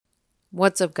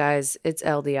What's up, guys? It's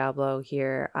El Diablo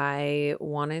here. I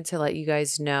wanted to let you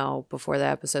guys know before the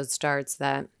episode starts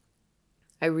that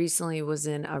I recently was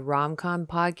in a rom-com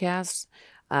podcast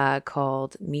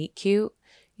called Meet Cute.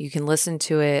 You can listen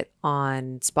to it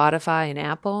on Spotify and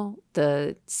Apple.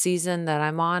 The season that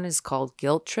I'm on is called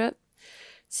Guilt Trip.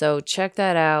 So check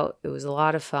that out. It was a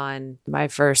lot of fun. My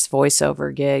first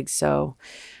voiceover gig. So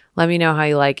let me know how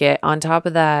you like it. On top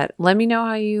of that, let me know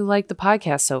how you like the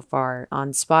podcast so far.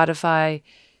 On Spotify,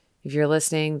 if you're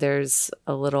listening, there's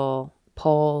a little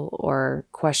poll or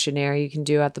questionnaire you can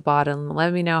do at the bottom.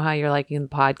 Let me know how you're liking the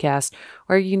podcast,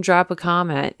 or you can drop a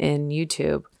comment in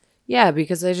YouTube. Yeah,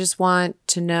 because I just want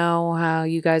to know how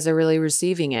you guys are really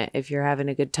receiving it. If you're having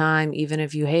a good time, even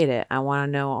if you hate it, I want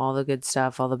to know all the good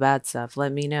stuff, all the bad stuff.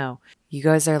 Let me know. You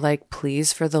guys are like,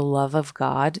 please, for the love of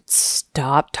God,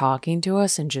 stop talking to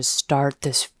us and just start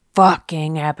this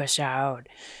fucking episode.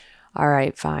 All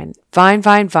right, fine.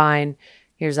 Fine.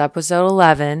 Here's episode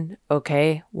 11.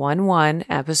 Okay, 1-1,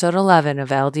 episode 11 of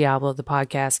El Diablo, the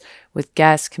podcast with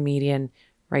guest comedian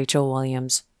Rachel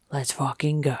Williams. Let's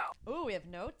fucking go. Oh, we have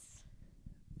notes?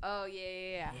 Oh,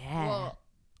 yeah. Yeah. Well,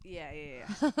 yeah.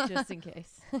 Just in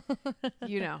case.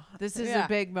 This is Yeah. a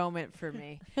big moment for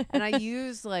me. And I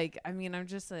use I'm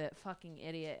just a fucking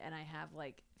idiot, and I have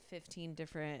 15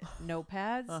 different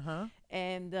notepads. Uh-huh.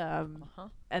 And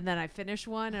and then I finish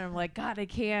one, and I'm like, God, I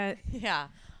can't. Yeah.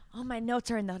 All my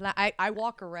notes are in the I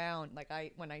walk around,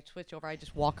 when I switch over, I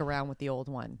just walk around with the old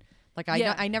one.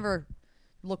 Yeah. I never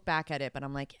look back at it, but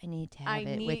I'm like, I need to have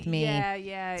it with me.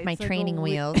 Yeah. It's my like a training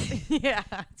wheels. Yeah.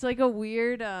 It's like a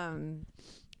weird, I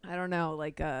don't know,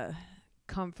 like a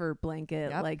comfort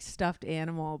blanket, Yep. like stuffed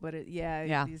animal. But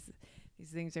Yeah. these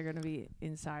things are gonna be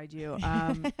inside you.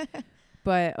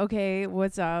 But okay,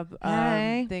 what's up?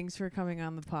 Hey. Thanks for coming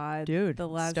on the pod, Dude, The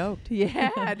last, stoked.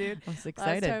 yeah, dude. I was Last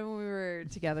excited. time we were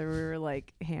together, we were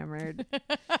hammered.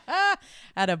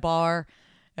 At a bar,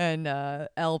 and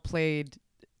Elle played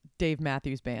Dave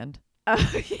Matthews Band.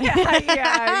 Yeah.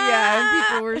 And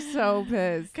people were so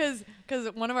pissed.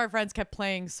 Because one of our friends kept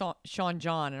playing Sean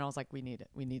John, and I was like, we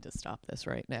need to stop this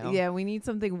right now. Yeah, we need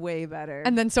something way better.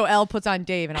 And then so Elle puts on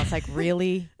Dave, and I was like,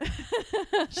 really?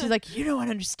 She's like, you don't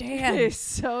understand. He's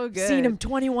so good. Seen him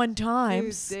 21 Dude,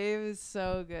 times. Dave is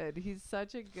so good. He's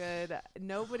such a good.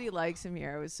 Nobody likes him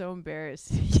here. I was so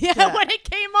embarrassed. Yeah, when it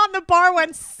came on, the bar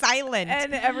went silent.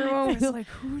 And everyone was like,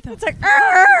 "Who the?" It's like,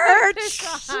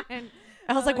 fuck?"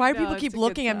 I was like, why do no, people it's keep a good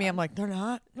looking at me? song. I'm like, they're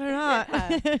not. They're not.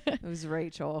 It was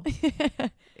Rachel.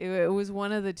 It was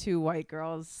one of the two white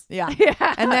girls. Yeah.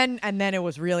 Yeah. And then it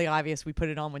was really obvious. We put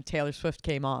it on when Taylor Swift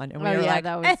came on, and we were like,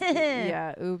 that was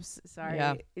yeah. Oops, sorry.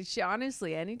 Yeah. She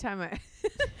honestly, anytime I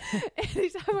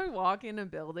walk in a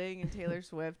building and Taylor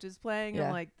Swift is playing, Yeah.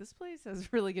 I'm like, this place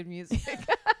has really good music.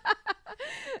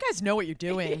 you guys know what you're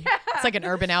doing. It's like an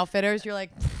Urban Outfitters. You're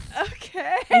like,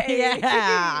 Okay.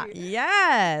 yeah,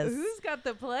 yes. Who's got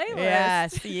the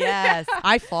playlist? Yes.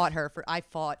 I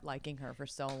fought liking her for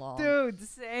so long. Dude,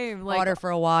 same. Fought her for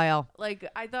a while. Like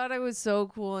I thought I was so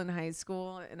cool in high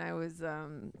school, and I was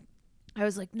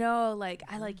like, no, like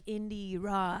I like indie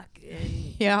rock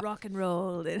and Yeah. rock and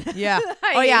roll and Yeah.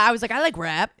 Oh yeah. I was like, I like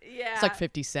rap. yeah. It's like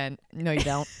 50 Cent. No, you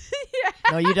don't. Yeah.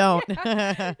 No, you don't.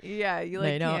 Yeah, you No,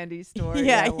 like you don't. Candy Store.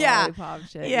 Yeah. Lollipop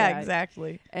shit. Yeah,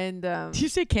 exactly. And Did you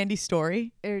say Candy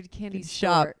Story? or Candy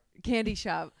Shop. Store. Candy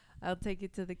shop. I'll take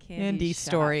it to the Candy shop.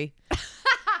 Story.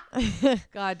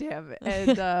 God damn it.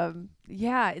 And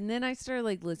yeah, and then I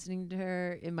started listening to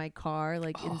her in my car,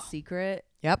 in secret.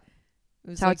 Yep. It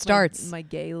was That's how it starts. My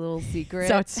gay little secret.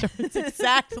 So it starts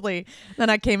exactly. Then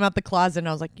I came out the closet and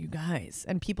I was like, you guys.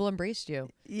 And people embraced you.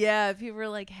 Yeah, people were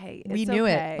like, hey, We it's knew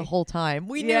okay. it the whole time.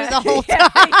 We Yeah. knew the whole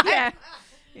time.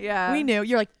 Yeah. We knew.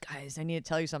 You're like, guys, I need to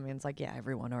tell you something. It's like, yeah,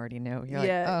 everyone already knew. You're like,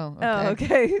 oh, okay. Oh,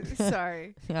 okay.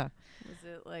 Sorry. Yeah. Was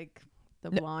it the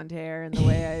blonde hair and the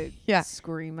way I Yeah.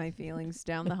 scream my feelings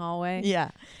down the hallway? Yeah.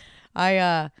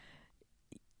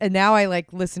 And now I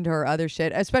listen to her other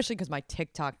shit, especially because my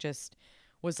TikTok just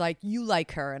was like, you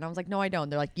like her. And I was like, no, I don't.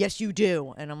 They're like, yes, you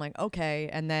do. And I'm like, okay.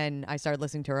 And then I started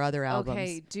listening to her other albums.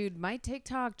 Okay, dude, my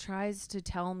TikTok tries to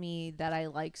tell me that I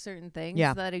like certain things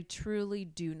Yeah. that I truly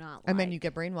do not like. And then you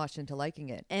get brainwashed into liking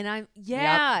it. And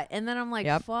and then I'm like,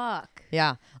 Yep. fuck.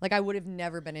 Yeah. Like I would have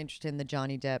never been interested in the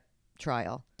Johnny Depp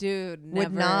trial. Dude, never.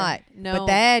 Would not. No. But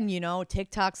then,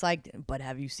 TikTok's like, but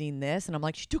have you seen this? And I'm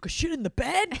like, she took a shit in the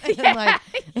bed? And I'm like,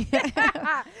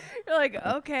 You're like,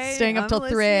 okay. staying up I'm till 3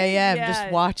 listening. a.m. Yeah.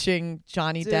 just watching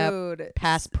Johnny Depp Dude,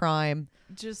 past prime.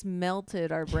 just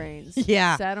melted our brains.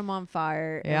 Yeah. Set them on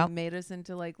fire Yep. and made us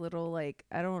into little, I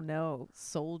don't know,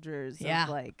 soldiers Yeah.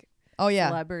 of Oh, yeah.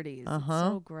 celebrities. Uh-huh.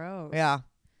 It's so gross. Yeah.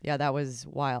 Yeah, that was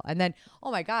wild. And then,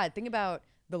 oh my God, think about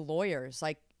the lawyers.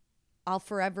 Like, I'll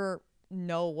forever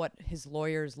know what his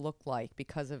lawyers look like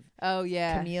because of Oh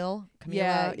yeah. Camila.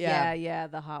 Yeah,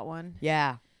 the hot one.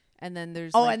 Yeah. And then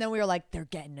there's Oh, and then we were like, they're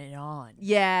getting it on.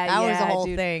 yeah, That was the whole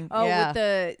dude. thing. Oh, yeah.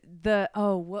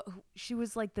 with what she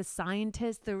was like the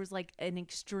scientist. There was like an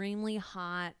extremely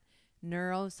hot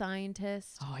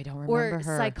neuroscientist Oh, I don't remember or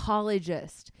her.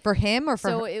 psychologist. For him or for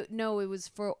So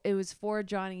her? it was for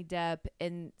Johnny Depp,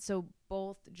 and so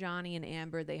both Johnny and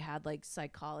Amber, they had like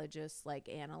psychologists like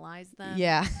analyze them.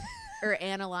 Yeah. Or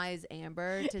analyze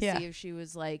Amber to Yeah. see if she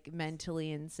was like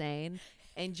mentally insane.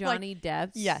 And Johnny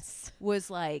Depp Yes. was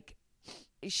like,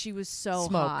 she was so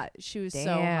Smoke. hot. She was Damn.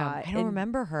 so hot. I don't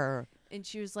remember her. And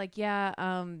she was like, yeah,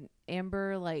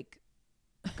 Amber like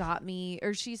got me,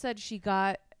 or she said she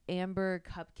got Amber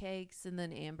cupcakes, and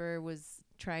then Amber was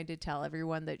trying to tell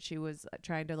everyone that she was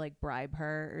trying to like bribe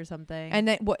her or something. And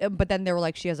then, but then they were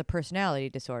like, she has a personality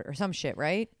disorder or some shit,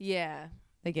 right? yeah.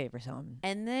 They gave her something.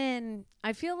 And then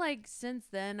I feel like since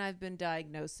then I've been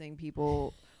diagnosing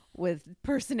people with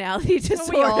personality disorders.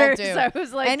 We all do. I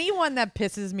was like, Anyone that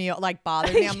pisses me, like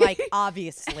bothers me, I'm like,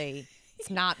 obviously,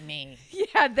 it's not me.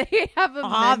 yeah, they have a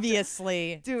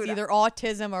Obviously, Dude, it's either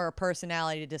autism or a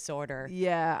personality disorder.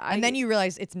 yeah, And then you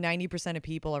realize it's 90% of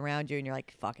people around you, and you're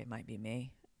like, fuck, it might be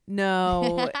me.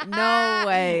 no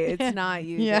way, it's not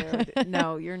you, Yeah. dude.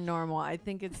 No, you're normal. I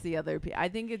think it's the other people. I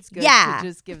think it's good Yeah. to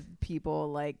just give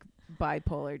people like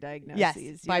bipolar diagnoses. Yes,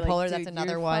 You're like, bipolar, that's dude,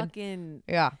 another you're one. Fucking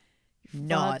Yeah. fucked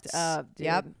Nuts. up, dude.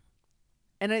 Yep.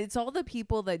 And it's all the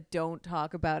people that don't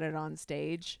talk about it on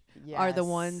stage are the Yes.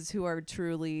 ones who are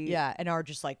truly Yeah, and are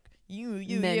just like, you,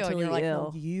 and mentally you're like,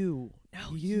 ill. no, you.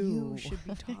 No, you. you should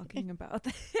be talking about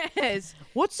this.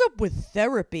 What's up with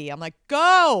therapy? I'm like,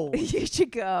 go. You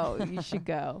should go. You should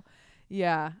go.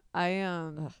 Yeah,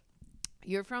 Ugh.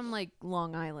 You're from like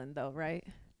Long Island though, right?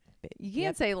 You can't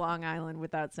Yep. say Long Island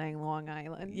without saying Long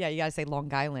Island. Yeah, you gotta say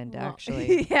Long Island, Lo-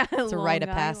 actually. yeah, It's a rite of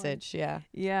Long Island. passage. Yeah.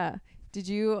 Yeah. Did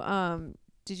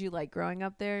you like growing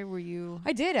up there? Were you?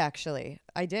 I did, actually.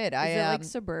 I did. Is I it like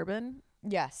suburban?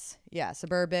 Yes. Yeah.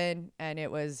 Suburban. And it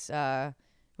was a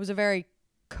very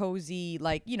cozy,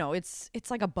 like, it's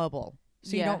like a bubble.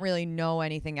 So you Yeah. don't really know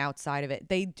anything outside of it.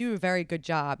 They do a very good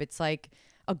job. It's like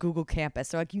a Google campus.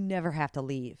 So like you never have to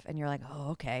leave. And you're like,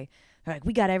 oh, okay. They're like,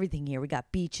 we got everything here. We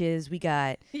got beaches. We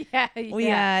got Yeah. we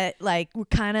got like we're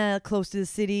kind of close to the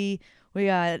city. We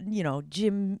got,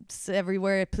 gyms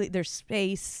everywhere. There's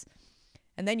space.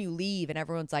 And then you leave and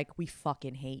everyone's like, we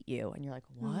fucking hate you. And you're like,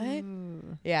 what?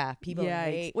 Mm. Yeah, people Yikes.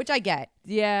 hate, which I get.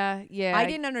 Yeah. Yeah. I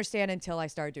didn't understand until I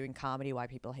started doing comedy why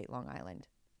people hate Long Island.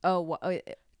 Oh.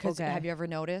 Because Okay. have you ever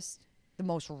noticed the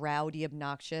most rowdy,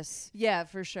 obnoxious? Yeah,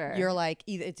 for sure. You're like,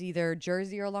 it's either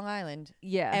Jersey or Long Island.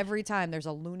 yeah. Every time there's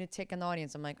a lunatic in the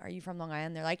audience, I'm like, are you from Long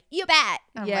Island? They're like, you bet.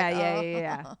 I'm Yeah, like, yeah, "Oh." yeah,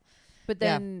 yeah. But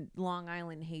Yeah. then Long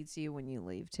Island hates you when you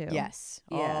leave too. Yes.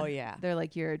 Yeah. Oh, yeah. They're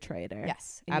like, you're a traitor.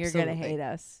 Yes. And absolutely. you're gonna hate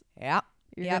us. Yeah.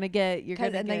 You're Yep. gonna get. You're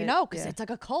gonna. And then get, because yeah. it's like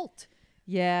a cult.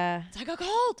 Yeah. It's like a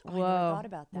cult. Oh, I Whoa. never thought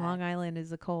about that. Long Island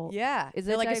is a cult. Yeah. Is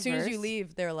They're it like as soon as you diverse?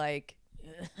 leave, they're like,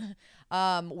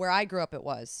 where I grew up, it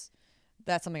was.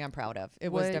 That's something I'm proud of. It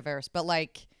was What- diverse, but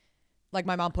like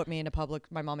my mom put me into public.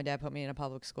 My mom and dad put me in a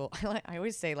public school. I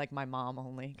always say like my mom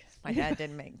only because my dad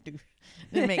didn't make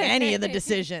any of the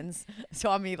decisions. So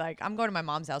I mean, like I'm going to my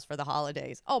mom's house for the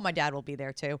holidays. Oh, my dad will be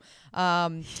there too.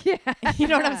 Yeah. You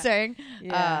know what I'm saying?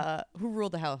 Yeah. Who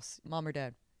ruled the house, mom or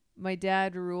dad? My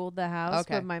dad ruled the house,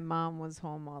 Okay. but my mom was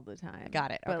home all the time.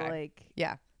 Got it, But okay. like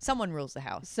Yeah, someone rules the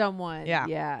house. someone. Yeah.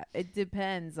 Yeah. It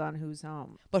depends on who's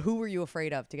home. But who were you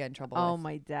afraid of to get in trouble Oh, with?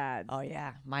 my dad. Oh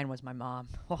yeah, mine was my mom.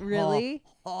 Really?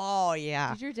 Oh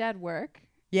yeah. Did your dad work?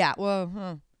 Yeah.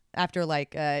 Well, after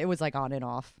like it was like on and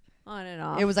off. On and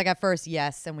off. It was like at first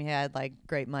yes, and we had like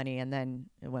great money, and then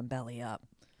it went belly up,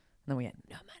 and then we had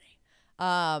no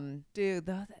money. Dude,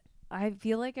 I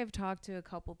feel like I've talked to a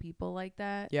couple people like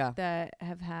that. Yeah. That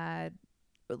have had,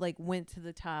 like, went to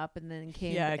the top and then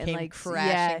came. Yeah, it and came like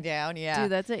crashing down. Yeah.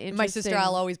 Dude, that's an interesting. My sister,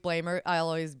 I'll always blame her. I'll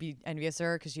always be envious of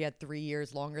her because she had 3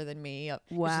 years longer than me. 'Cause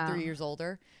Wow. She's 3 years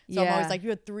older. So I'm always Yeah. like, you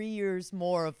had 3 years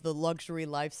more of the luxury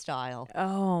lifestyle.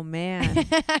 Oh man.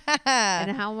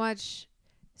 And how much?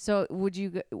 So would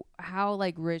you? How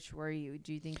like rich were you?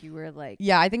 Do you think you were like?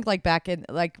 Yeah, I think like back in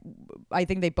like I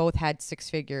think they both had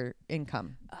 6-figure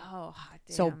income. Oh, hot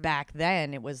damn. So back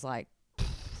then it was like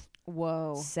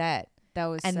Whoa, set. that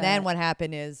was. And sad. then what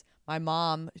happened is my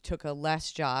mom took a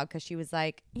less job because she was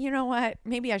like, you know what?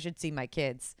 Maybe I should see my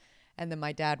kids. And then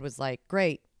my dad was like,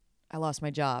 great, I lost my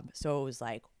job. So it was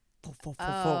like,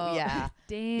 Oh, Yeah.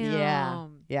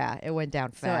 damn. Yeah. It went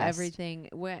down So fast. everything.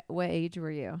 What age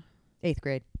were you? 8th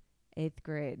grade. 8th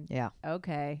grade. Yeah.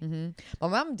 Okay. My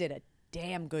mom did a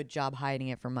damn good job hiding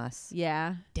it from us.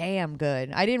 Yeah. Damn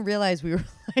good. I didn't realize we were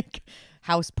like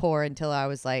house poor until I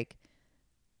was like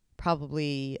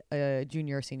probably a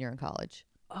junior or senior in college.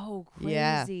 Oh,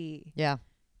 Yeah. crazy. Yeah.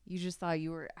 You just thought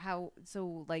you were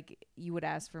so like you would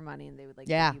ask for money and they would like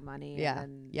Yeah. give you money. Yeah. And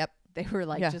then Yep. they were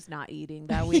like Yeah. just not eating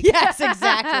that week. Yes,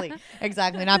 exactly.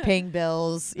 Exactly. Not paying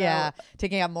bills. No. Yeah.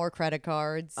 Taking out more credit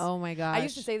cards. Oh my gosh. I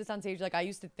used to say this on stage. Like, I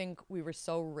used to think we were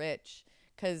so rich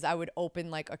because I would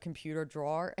open like a computer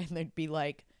drawer and there'd be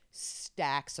like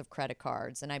stacks of credit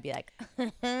cards. And I'd be like,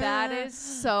 that is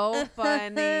so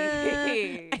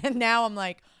funny. And now I'm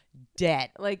like,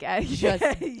 debt. Like Just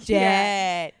yeah.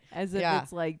 debt. As if Yeah.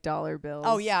 it's like dollar bills.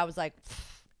 Oh, yeah. I was like,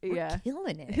 we're Yeah.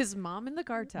 killing it. His mom in the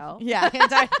cartel. Yeah.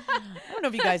 And I don't know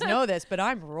if you guys know this, but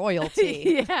I'm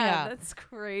royalty. yeah, that's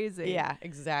crazy. Yeah,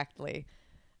 exactly.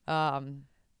 I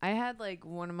had like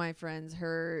one of my friends,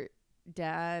 her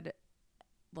dad,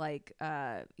 like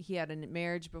he had a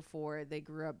marriage before. They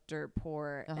grew up dirt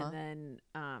poor, and then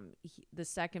the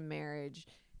second marriage,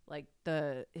 like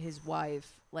his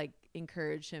wife like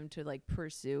encouraged him to like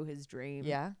pursue his dream.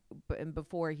 Yeah. And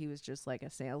before he was just like a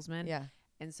salesman. Yeah.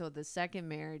 And so the second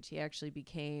marriage, he actually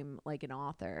became like an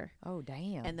author. Oh,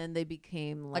 damn. And then they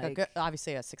became like like a good,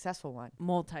 obviously a successful one.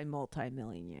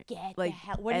 multi-millionaire. Get like,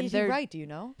 what and did he they're- write? Do you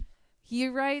know? He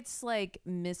writes like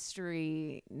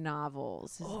mystery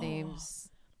novels. His name's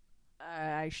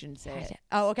I shouldn't say it.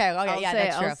 Oh, okay. Okay, yeah,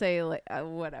 that's true. I'll say like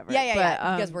whatever. Yeah,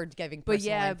 but, because we're giving but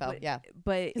personal yeah, info. but, Yeah.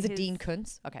 but Is it his- Dean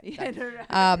Kuntz? Okay. Yeah,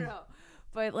 sorry. no.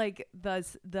 But like the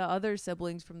other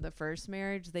siblings from the first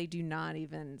marriage, they do not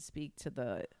even speak to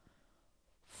the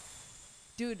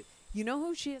dude. You know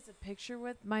who she has a picture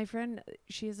with? My friend,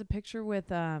 she has a picture with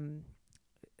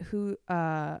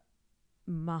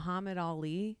Muhammad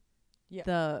Ali,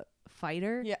 the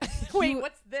fighter. Yeah. Wait, He-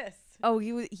 what's this? Oh,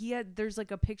 he had. There's like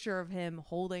a picture of him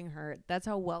holding her. That's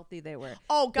how wealthy they were.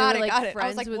 Oh, They got were, it, like, got it. I was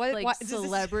friends like, with, what? like, What? This is-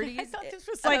 celebrities. I thought this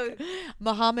was Oh. like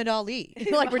Muhammad Ali.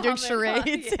 Like we're doing Muhammad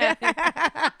Ali, charades.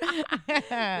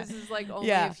 This is like only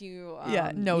Yeah. if you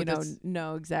know you this.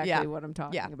 know exactly Yeah. what I'm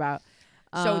talking Yeah. about.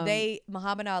 So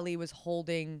Muhammad Ali was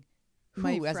holding who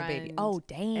my as a baby? friend Oh,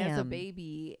 damn. as a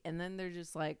baby, and then they're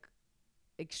just like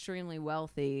extremely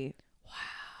wealthy. Wow.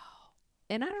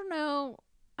 And I don't know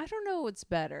what's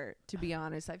better, to be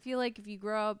honest. I feel like if you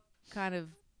grow up kind of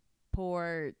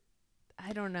poor,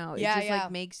 I don't know. Yeah, it just yeah.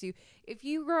 like makes you, if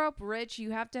you grow up rich,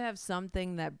 you have to have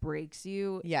something that breaks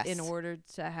you Yes. in order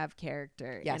to have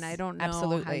character. Yes, And I don't know how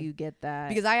absolutely. you get that.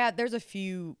 Because there's a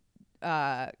few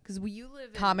because you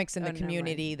live comics in the oh, never mind.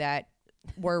 community that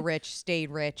were rich,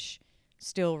 stayed rich,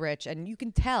 still rich, and you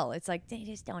can tell it's like they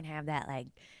just don't have that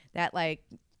like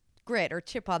grit or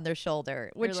chip on their shoulder,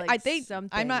 which like I think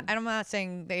something. I'm not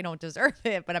saying they don't deserve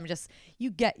it, but I'm just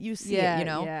you see yeah, it, you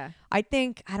know. Yeah. I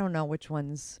think I don't know which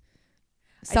one's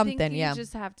I something, think you yeah,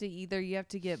 just have to you have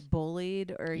to get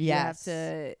bullied or you Yes. have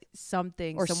to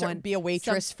something or someone be a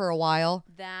waitress for a while.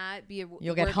 that be a,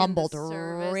 You'll get work in the humbled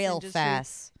service real industry.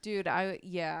 fast. Dude,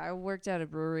 I worked at a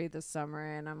brewery this summer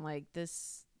and I'm like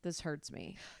this hurts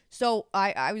me. So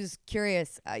I was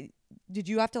curious. Did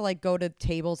you have to like go to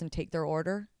tables and take their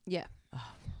order? Yeah.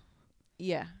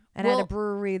 Yeah. And Well, at a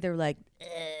brewery, they're like,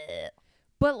 "Ugh."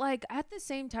 but like at the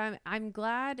same time, I'm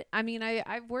glad. I mean,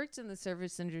 I've worked in the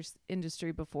service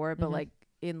industry before, but Mhm. like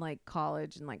in like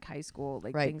college and like high school,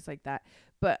 like Right. things like that.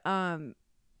 But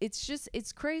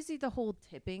it's crazy the whole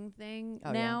tipping thing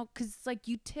Oh, now because it's like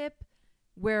you tip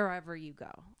wherever you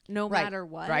go, no Right, matter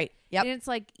what. right? Yep. And it's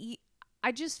like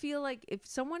I just feel like if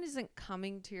someone isn't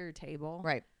coming to your table,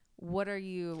 Right. what are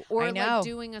you or I know. like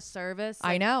doing a service?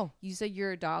 I like, know. You said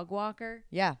you're a dog walker.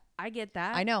 Yeah. I get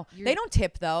that. I know. You're- They don't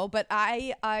tip though, but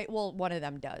well, one of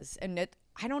them does. And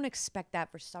I don't expect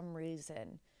that for some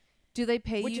reason. Do they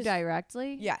pay Which you is-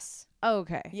 directly? Yes. Oh,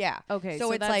 okay. Yeah. Okay.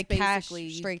 So it's that's like cash basically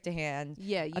straight to hand.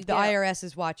 Yeah. You If the get, IRS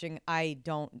is watching, I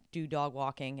don't do dog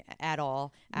walking at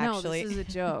all. Actually, No, this is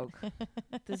a joke.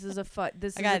 This is a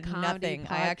this I is got a comedy nothing.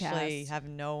 podcast. I actually have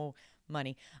no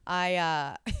money.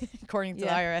 I according to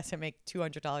Yeah. the IRS, I make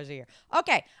 $200 a year.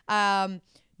 Okay.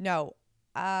 No.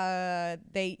 I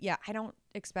don't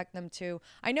expect them to.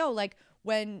 I know, like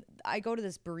when I go to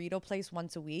this burrito place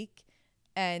once a week,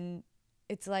 and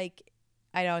it's like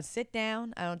I don't sit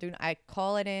down. I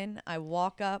call it in. I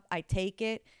walk up. I take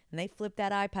it, and they flip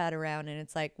that iPad around, and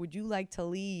it's like, "Would you like to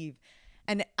leave?"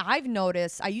 And I've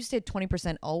noticed, I used to hit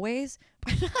 20% always,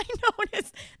 but I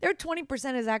noticed their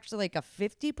 20% is actually like a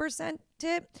 50%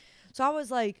 tip. So I was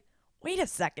like, wait a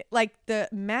second. Like the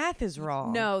math is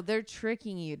wrong. No, they're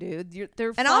tricking you, dude.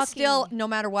 They're And I'll still, no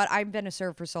matter what, I've been a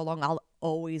server for so long, I'll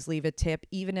always leave a tip,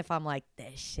 even if I'm like,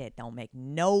 this shit don't make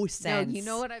no sense. No, you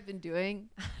know what I've been doing?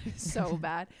 So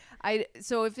bad.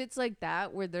 So if it's like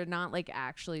that where they're not like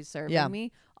actually serving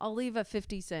me, I'll leave a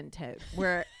 50-cent tip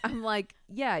where I'm like,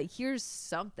 yeah, here's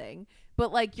something.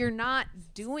 But like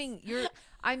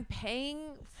I'm paying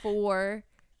for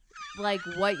like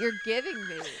what you're giving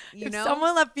me. If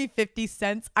someone left me 50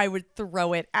 cents, I would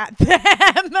throw it at them.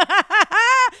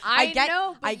 I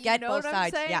know, but I get you know both what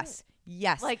I'm sides. saying?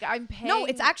 Yes. Like I'm paying. No,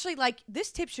 it's actually like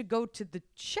this tip should go to the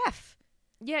chef.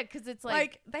 Yeah, because it's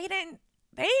Like they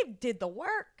did the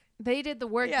work. they did the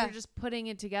work. Yeah. You're just putting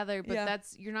it together, but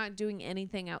you're not doing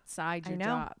anything outside your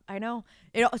job. I know.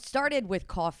 It all started with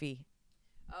coffee.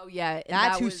 Oh yeah,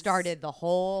 That's who started the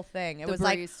whole thing. It the was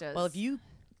like, baristas. well, if you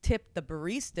tip the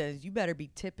baristas, you better be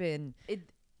tipping.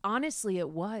 Honestly, it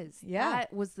was. Yeah.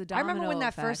 That was the I domino remember when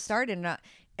that effect. first started, and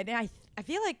I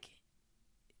feel like,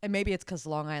 and maybe it's because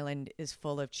Long Island is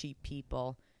full of cheap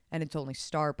people, and it's only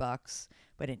Starbucks,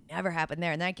 but it never happened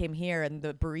there. And then I came here, and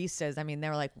the baristas, I mean, they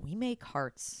were like, we make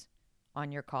hearts on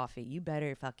your coffee. You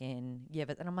better fucking give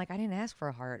it. And I'm like, I didn't ask for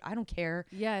a heart. I don't care.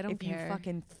 Yeah, I don't if care. you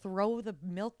fucking throw the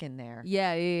milk in there.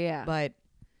 Yeah. But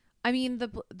I mean,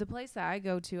 the place that I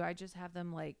go to, I just have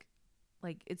them like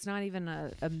it's not even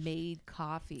a made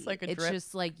coffee. It's like a it's drip.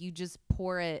 just like you just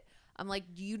pour it. I'm like,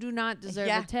 you do not deserve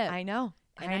yeah, a tip. I know.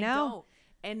 And I know. don't.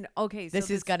 And okay, so This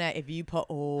is gonna, if you put,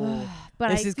 but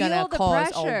this I is gonna feel the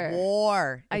cause pressure. a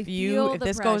war. I If feel the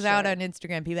this goes out pressure. on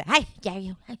Instagram, people, hey, yeah,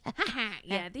 you.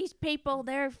 yeah, these people,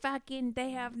 they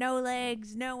have no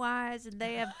legs, no eyes, and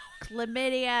they have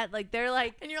chlamydia. Like they're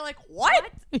like, And you're like,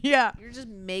 what? Yeah. you're just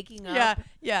making up.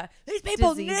 Yeah. These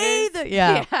people diseases. need the,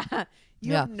 yeah.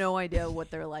 You Yeah. have no idea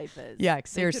what their life is. Yeah, They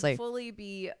seriously. could fully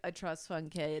be a trust fund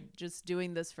kid just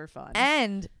doing this for fun.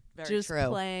 And very Just true.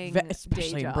 playing Especially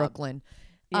day in job. Brooklyn.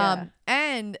 Yeah.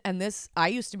 And this, I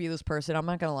used to be this person. I'm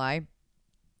not gonna lie.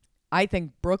 I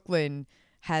think Brooklyn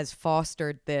has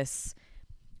fostered this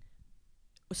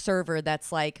server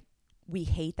that's like, we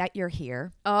hate that you're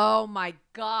here. Oh my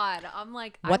God. I'm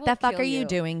like, I What will the fuck kill are you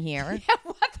doing here? Yeah,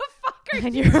 what the fuck are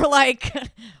And you you're like,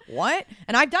 what?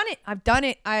 And I've done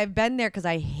it. I've been there because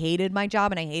I hated my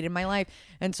job and I hated my life.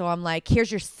 And so I'm like,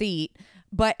 here's your seat.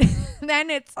 But then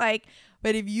it's like,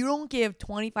 but if you don't give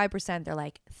 25%, they're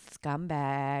like,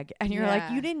 scumbag. And you're like,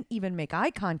 Yeah. you didn't even make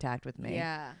eye contact with me.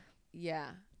 Yeah.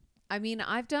 I mean,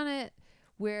 I've done it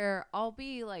where I'll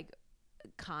be like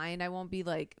kind. I won't be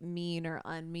like mean or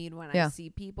unmean when I see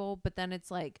people. But then it's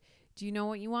like, do you know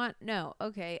what you want? No.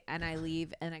 Okay. And I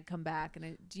leave and I come back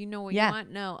and do you know what you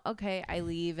want? No. Okay. I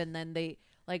leave and then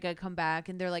I come back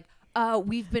and they're like, oh,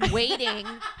 we've been waiting.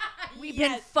 We've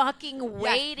been fucking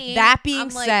waiting. That being I'm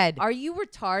like, said, are you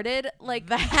retarded? Like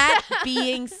that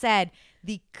being said,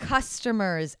 the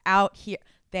customers out here,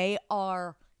 they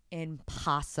are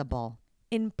impossible.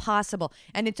 And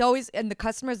it's always, and the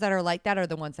customers that are like that are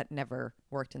the ones that never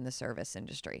worked in the service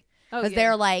industry. Because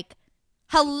they're like,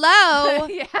 hello.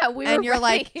 Yeah, and you're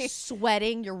like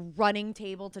sweating, you're running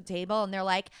table to table, and they're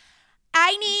like,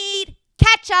 I need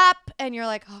ketchup. And you're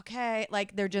like, okay.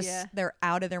 Like they're just, they're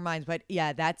out of their minds. But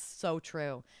yeah, that's so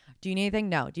true. Do you need anything?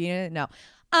 No. Do you need anything? No.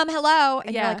 Hello.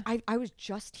 And you're like, I was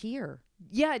just here.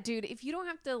 Yeah, dude, if you don't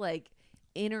have to like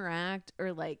interact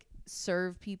or like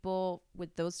serve people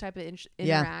with those type of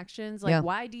interactions, like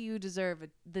why do you deserve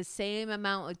the same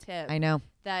amount of tip I know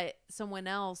that someone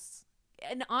else?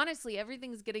 And honestly,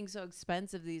 everything's getting so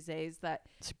expensive these days that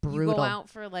it's brutal. you go out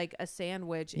for like a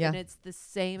sandwich and it's the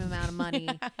same amount of money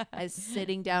as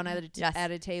sitting down at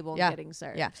a table and getting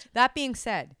served. Yeah. That being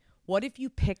said, what if you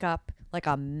pick up like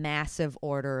a massive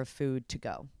order of food to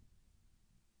go?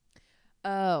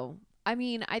 Oh, I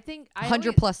mean, I think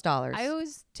 $100+. I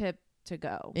always tip to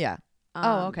go. Yeah.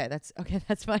 Okay. That's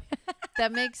fine.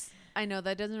 That makes, I know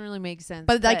that doesn't really make sense.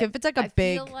 But like if it's like a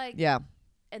big, feel like, yeah.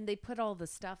 And they put all the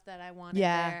stuff that I want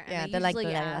Yeah, in there. And yeah, they they're like,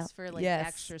 usually blah, blah, blah. ask for like Yes.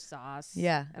 extra sauce.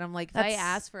 Yeah. And I'm like, if That's- I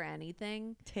ask for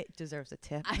anything, Deserves a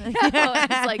tip. I know,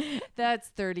 it's like, that's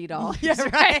 $30 Yeah,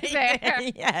 right there.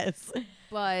 Yes.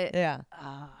 But, Yeah.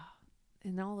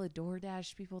 and all the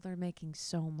DoorDash people, they're making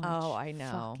so much Oh, I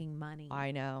know. fucking money.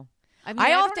 I know. I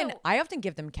mean, I often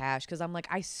give them cash because I'm like,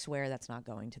 I swear that's not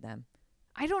going to them.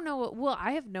 I don't know. Well,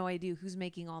 I have no idea who's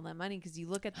making all that money because you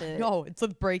look at the. No, it's a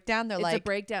breakdown. They're It's like a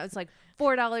breakdown. It's like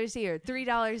 $4 here,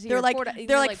 $3 here. they're like $4,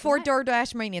 they're like for what?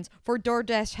 DoorDash maintenance, for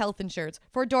DoorDash health insurance,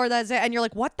 for DoorDash, and you're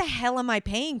like, what the hell am I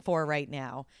paying for right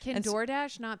now? Can And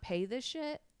DoorDash not pay this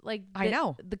shit? Like I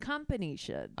know. the company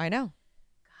should. I know.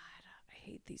 I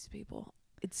hate these people.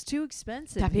 It's too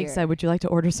expensive. That being here. said, would you like to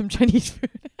order some Chinese food?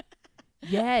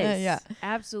 Yes. Yeah.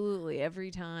 Absolutely.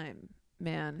 Every time,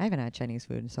 man. I haven't had Chinese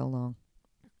food in so long.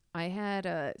 I had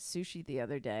sushi the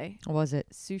other day. What was it?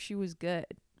 Sushi was good.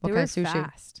 What They kind were of sushi?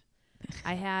 fast.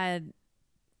 I had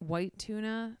white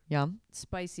tuna, Yum.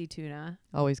 spicy tuna,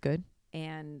 Always good.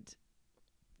 and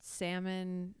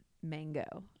salmon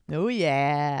mango. Oh,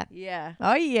 yeah. Yeah.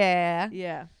 Oh, yeah.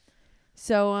 Yeah.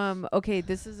 So okay,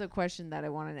 this is a question that I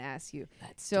wanted to ask you.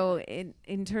 So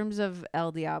in terms of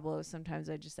El Diablo, sometimes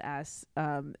I just ask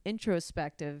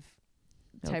introspective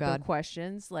type of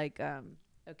questions like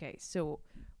okay, so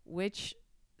which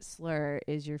slur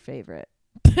is your favorite?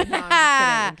 No,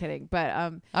 I'm kidding. But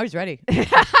I was ready.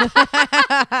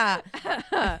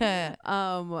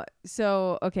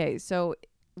 so okay, so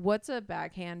what's a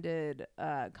backhanded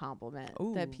compliment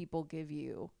that Ooh. people give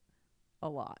you a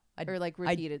lot I- or like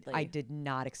repeatedly? I did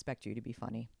not expect you to be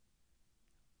funny.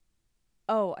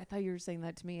 Oh, I thought you were saying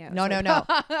that to me. I was No, like,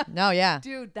 no. No, yeah.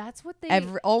 Dude, that's what they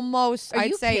Almost, Are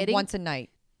I'd you say kidding? once a night.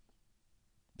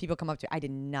 People come up to you. I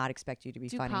did not expect you to be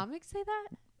do funny. comics say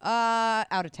that?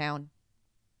 Out of town.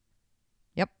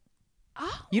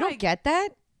 Oh, You don't get that?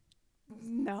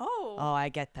 no. Oh, I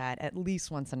get that at least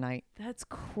once a night. That's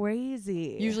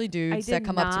crazy. Usually dudes did that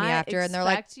come up to me not after and they're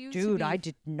like, expect you to dude, be I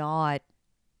did not.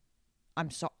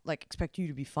 I'm so like expect you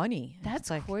to be funny. And That's it's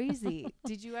like, crazy.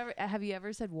 Have you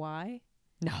ever said why?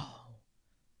 no.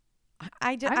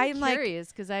 I'm I'm like,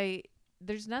 curious because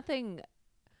there's nothing.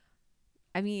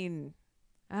 I mean,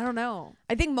 I don't know.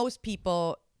 I think most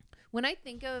people. When I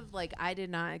think of like, I did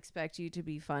not expect you to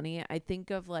be funny. I think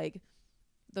of like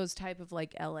those type of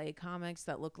like LA comics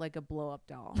that look like a blow up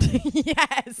doll.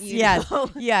 Yes. You Yes. know?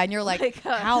 Yeah. And you're like, Like,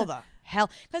 how the hell?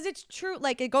 Because it's true.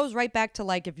 Like, it goes right back to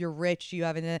like, if you're rich, you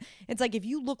have it's like, if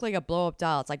you look like a blow up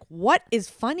doll, it's like, what is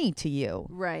funny to you?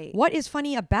 Right. What is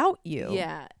funny about you?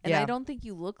 Yeah. And Yeah. I don't think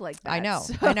you look like that. I know.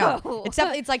 so- I know. It's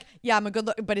definitely, it's like, yeah, I'm a good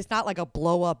look, but it's not like a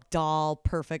blow up doll.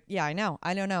 Perfect. Yeah, I know.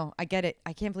 I don't know. I get it.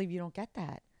 I can't believe you don't get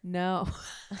that. No.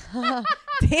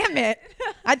 Damn it.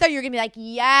 I thought you were going to be like,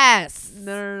 yes.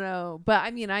 No. But I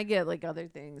mean, I get like other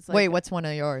things. Like, Wait, what's one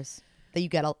of yours that you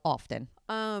get often?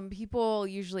 People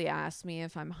usually ask me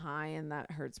if I'm high, and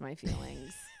that hurts my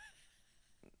feelings.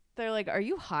 They're like, "Are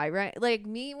you high?" Right? Like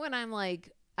me when I'm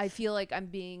like, I feel like I'm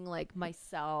being like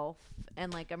myself,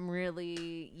 and like I'm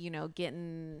really,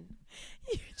 getting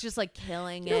just like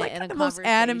killing You're it like in a the most conversation.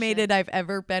 animated I've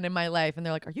ever been in my life. And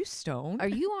they're like, are you stoned? Are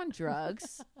you on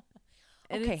drugs?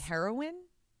 And okay, it's- heroin?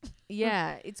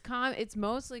 Yeah, it's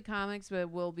mostly comics, but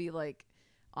it will be like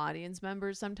audience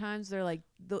members sometimes. They're like,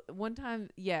 the one time,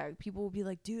 people will be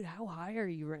like, dude, how high are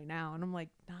you right now? And I'm like,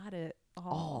 not at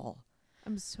all.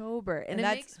 I'm sober. And it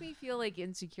that's- makes me feel like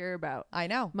insecure about I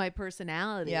know. my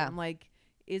personality. Yeah. I'm like,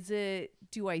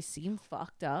 do I seem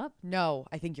fucked up? No,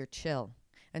 I think you're chill.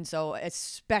 And so,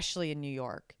 especially in New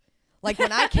York. Like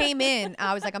when I came in,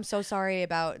 I was like, I'm so sorry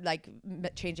about like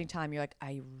changing time. You're like,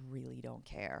 I really don't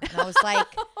care. And I was like,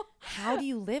 how do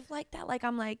you live like that? Like,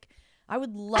 I'm like, I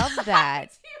would love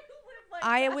that.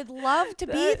 I would love to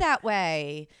be that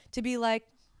way. To be like,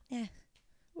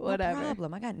 Whatever. no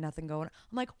problem. I got nothing going on.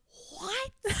 I'm like,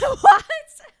 what?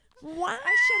 What?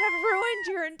 I should have ruined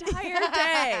your entire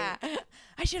day.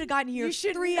 I should have gotten here You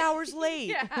should 3 hours late.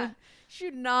 Yeah.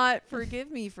 Should not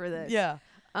forgive me for this. Yeah.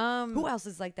 Um, Who else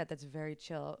is like that that's very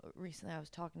chill? Recently I was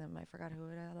talking to them. I forgot who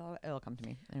it'll come to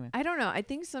me. Anyway. I don't know. I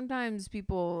think sometimes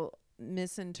people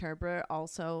misinterpret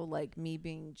also like me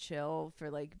being chill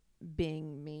for like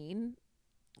being mean.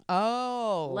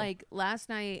 Oh. Like last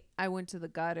night I went to the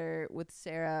gutter with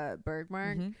Sarah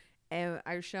Bergmark Mhm. and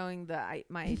I was showing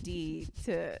my ID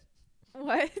to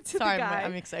to Sorry, the guy,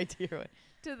 I'm excited to hear it.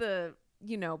 to the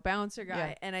bouncer guy,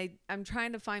 Yeah. and I'm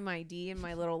trying to find my ID in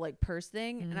my little like purse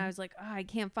thing, and I was like, I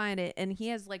can't find it, and he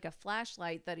has like a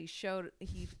flashlight that he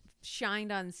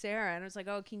shined on Sarah, and I was like,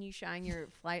 oh, can you shine your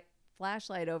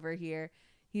flashlight over here?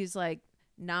 He's like,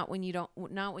 not when you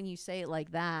say it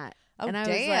like that. Oh, and I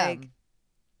damn. was like,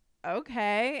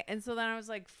 okay. And so then I was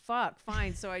like, fuck,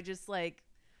 fine. So I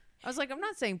was like, I'm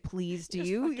not saying please to Just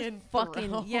you. fucking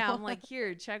throw. Yeah. I'm like,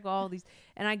 here, check all these.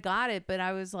 And I got it. But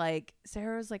I was like,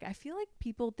 Sarah was like, I feel like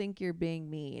people think you're being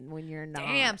mean when you're not.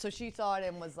 Damn. So she saw it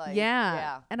and was like,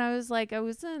 Yeah. And I was like, I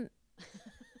wasn't.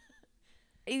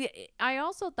 I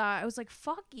also thought, I was like,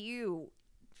 fuck you,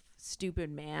 stupid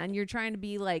man. You're trying to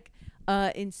be like,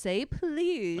 and say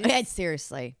please. Yeah,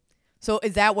 seriously. So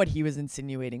is that what he was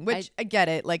insinuating? Which I get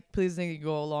it. Like, please can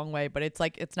go a long way, but it's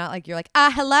like it's not like you're like,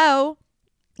 hello,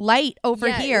 light over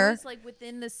here. It was like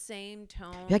within the same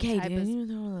tone. You're like, hey, type do of- you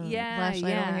know the Yeah,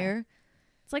 flashlight over yeah. here?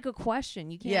 It's like a question.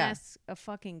 You can't Yeah. ask a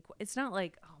fucking. It's not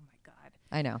like, oh my god.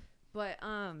 I know. But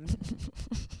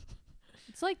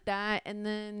it's like that, and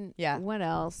then Yeah. what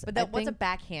else? But I that what's a think,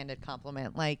 backhanded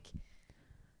compliment? Like,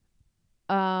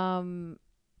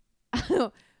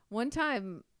 one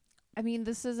time, I mean,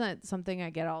 this isn't something I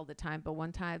get all the time, but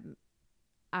one time,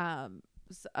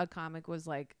 a comic was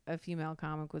like, a female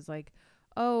comic was like,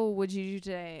 "Oh, what'd you do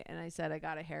today?" And I said, "I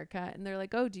got a haircut." And they're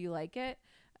like, "Oh, do you like it?"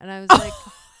 And I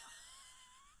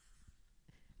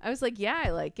was like, "Yeah,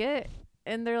 I like it."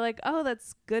 And they're like, "Oh,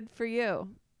 that's good for you.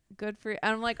 Good for you."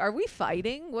 And I'm like, "Are we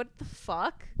fighting? What the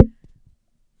fuck?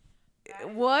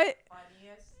 What?"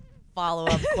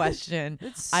 follow-up question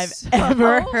It's I've so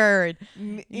ever heard.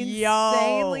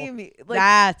 insanely like,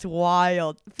 That's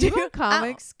wild. female Dude,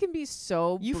 comics can be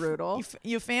so you brutal.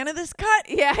 You a fan of this cut?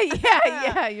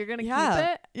 Yeah. You're gonna keep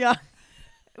it. Yeah.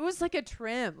 It was like a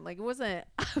trim. Like, it wasn't.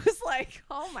 I was like,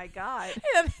 oh my god.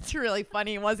 Yeah, that's really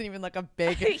funny. It wasn't even like a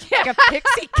big, Yeah. like a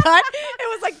pixie cut.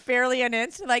 It was like barely an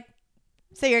inch. Like,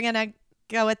 so you're gonna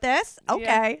go with this?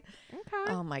 Okay.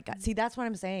 Okay. Oh my god. See, that's what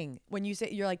I'm saying. When you say,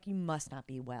 you're like, you must not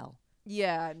be well.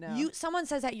 Yeah. No. Someone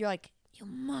says that, you're like, you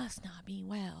must not be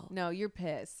well. No, you're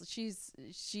pissed. She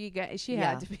Yeah.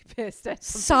 had to be pissed at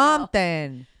something.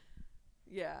 Something.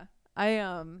 Yeah.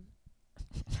 I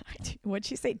What'd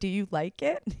she say? Do you like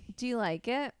it? Do you like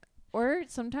it? Or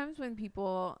sometimes when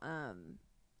people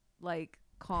like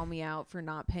call me out for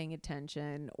not paying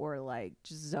attention or like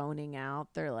just zoning out,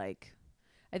 they're like,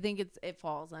 I think it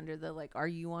falls under the like, are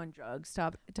you on drugs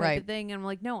type Right. of thing? And I'm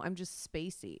like, no, I'm just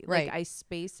spacey. Right. Like, I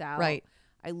space out. Right.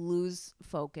 I lose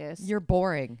focus. You're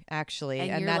boring, actually, And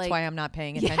and you're that's like- why I'm not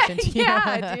paying attention to you.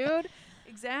 Yeah, dude.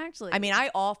 Exactly. I mean,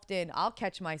 I'll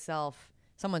catch myself,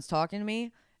 someone's talking to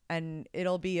me, and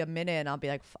it'll be a minute, and I'll be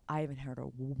like, I haven't heard a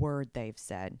word they've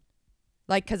said.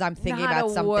 Like, because I'm thinking not about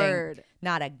a something. word.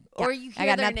 Not a. Or you I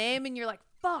hear got their noth- name and you're like,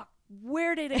 fuck,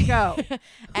 where did it go?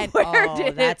 And Where did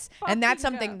it that's fucking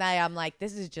something go? that I'm like,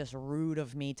 this is just rude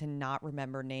of me to not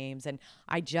remember names, and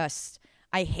I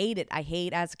hate it. I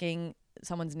hate asking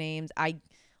someone's names. I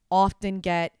often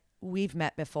get, we've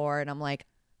met before, and I'm like,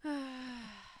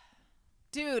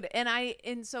 Dude,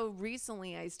 and so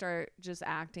recently I start just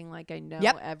acting like I know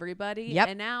Yep. everybody. Yep.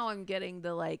 And now I'm getting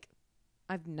the like,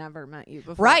 I've never met you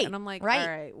before. Right, And I'm like, right. all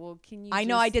right, well, can you I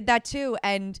know I just- did that too,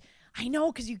 and I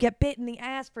know because you get bit in the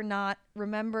ass for not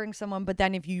remembering someone. But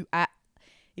then if you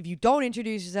don't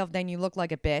introduce yourself, then you look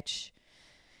like a bitch.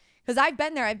 Because I've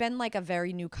been there. I've been like a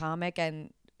very new comic,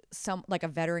 and a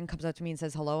veteran comes up to me and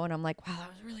says hello, and I'm like, wow, that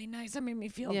was really nice. That made me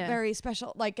feel Yeah. very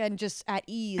special, like, and just at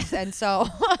ease. And so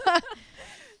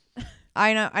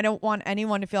I know I don't want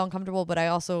anyone to feel uncomfortable, but I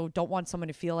also don't want someone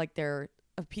to feel like they're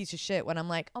a piece of shit when I'm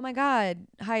like, oh my god,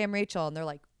 hi, I'm Rachel, and they're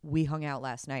like, we hung out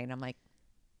last night, and I'm like,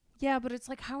 Yeah, but it's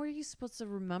like, how are you supposed to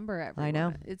remember everyone? I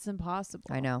know. It's impossible.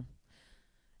 I know.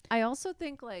 I also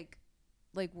think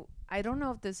I don't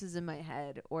know if this is in my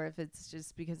head or if it's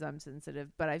just because I'm sensitive,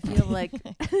 but I feel like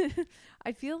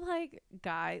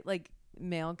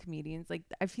male comedians, like,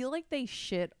 I feel like they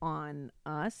shit on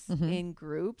us Mhm. in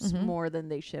groups Mhm. more than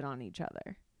they shit on each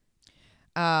other.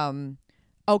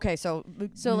 Okay, so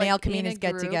So, male like, in a comedians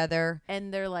get group- together.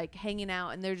 And they're like hanging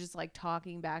out and they're just like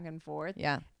talking back and forth.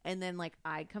 Yeah. And then like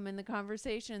I come in the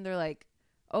conversation and they're like,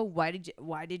 oh, why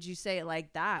did you say it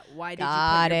like that? Why did you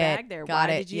Got put your it. bag there? Got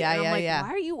Why it. did you? Yeah, and I'm yeah, like, yeah. why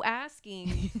are you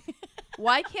asking?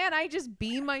 Why can't I just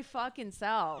be my fucking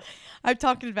self? I've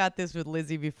talked about this with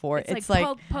Lizzie before. It's like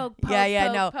poke, poke, poke, yeah,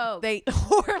 poke, no. poke. They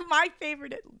or my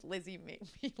favorite. Lizzie made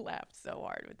me laugh so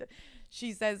hard with it.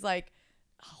 She says like,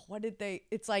 what did they?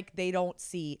 It's like they don't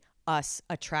see us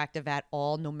attractive at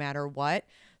all, no matter what.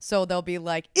 So they'll be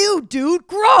like, ew, dude,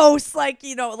 gross. Like,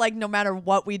 you know, like no matter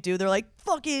what we do, they're like,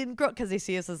 fucking gross, because they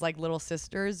see us as like little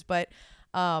sisters. But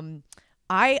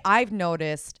I've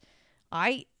noticed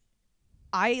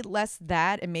I less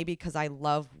that, and maybe because I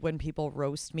love when people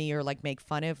roast me or like make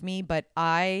fun of me, but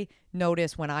I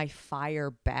notice when I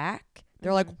fire back,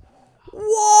 they're like,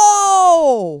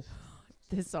 whoa.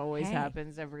 This always Hey.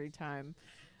 happens every time.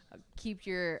 Keep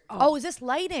your Oh, is this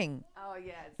lighting? oh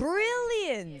yeah,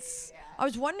 Brilliance. I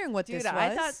was wondering what dude. this was.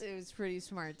 I thought it was pretty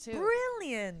smart too.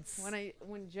 Brilliance.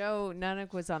 When Joe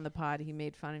Nunnick was on the pod, he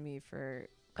made fun of me for.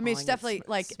 I mean, it's calling it definitely,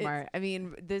 like, it- smart. I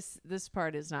mean, this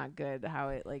part is not good how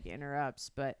it like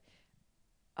interrupts, but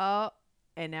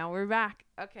and now we're back.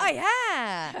 Okay. Oh,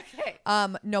 yeah. Okay.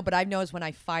 No, but I've noticed when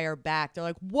I fire back, they're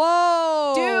like,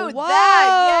 whoa. Dude, whoa.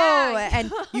 that, yeah.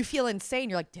 And you feel insane.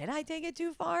 You're like, did I take it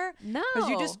too far? No. Because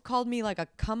you just called me like a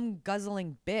cum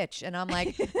guzzling bitch. And I'm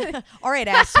like, all right,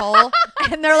 asshole.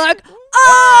 And they're like,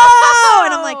 oh.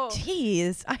 And I'm like,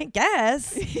 geez, I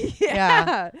guess.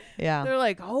 yeah. Yeah. They're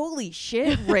like, holy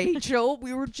shit, Rachel,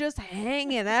 we were just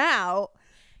hanging out.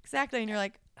 Exactly. And you're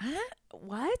like, huh?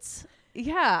 What?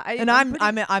 Yeah, And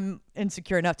I'm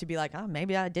insecure enough to be like, oh,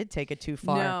 maybe I did take it too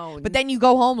far. No. But then you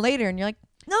go home later and you're like,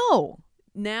 no.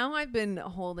 Now I've been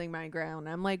holding my ground.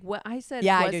 I'm like, what I said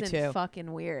Yeah, I do wasn't too.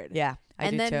 fucking weird. Yeah, I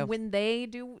and do then too. when they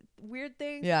do weird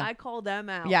things, Yeah. I call them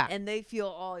out. Yeah. And they feel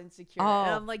all insecure. Oh.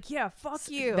 And I'm like, yeah, fuck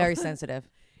you. Very sensitive.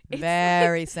 It's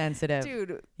Very sensitive.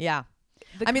 Dude, Yeah.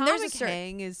 the I mean, there's a comic certain-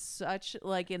 hang is such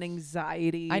like an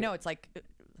anxiety. I know. It's like.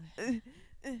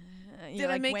 Did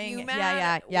I make you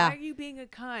mad? Yeah. Why are you being a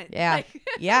cunt? Yeah. Like,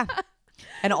 Yeah.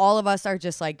 And all of us are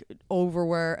just like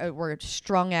we're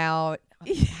strung out.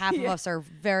 Half of us are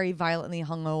very violently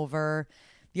hungover.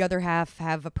 The other half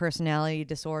have a personality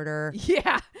disorder.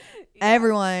 yeah.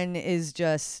 Everyone is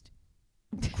just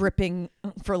gripping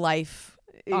for life.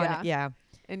 on Yeah. it. Yeah.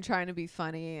 And trying to be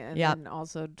funny and Yeah. then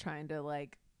also trying to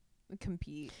like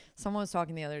compete. Someone was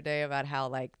talking the other day about how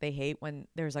like they hate when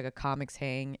there's like a comics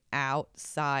hang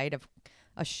outside of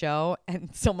a show and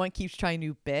someone keeps trying to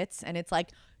do bits and it's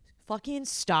like fucking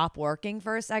stop working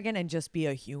for a second and just be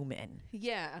a human.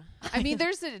 Yeah. I mean,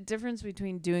 there's a difference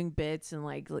between doing bits and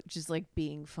like just like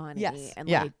being funny Yes. and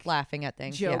yeah. like laughing at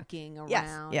things. Yeah. joking around. Yes.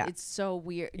 Yeah. It's so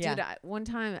weird. Yeah. Dude, one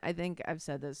time, I think I've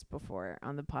said this before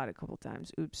on the pod a couple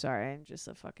times. Oops, sorry. I'm just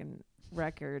a fucking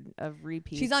record of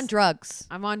repeats. She's on drugs.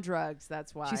 I'm on drugs.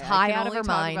 That's why. She's I high can out of only her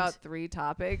talk mind. about 3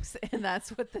 topics, and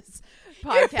that's what this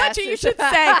That's podcast what you is should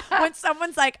about. say when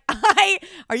someone's like,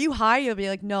 are you high? You'll be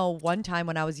like, no, one time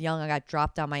when I was young, I got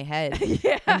dropped on my head.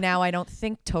 Yeah. And now I don't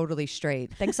think totally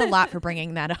straight. Thanks a lot for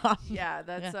bringing that up. Yeah,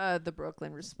 that's the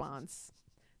Brooklyn response.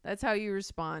 That's how you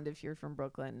respond if you're from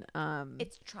Brooklyn.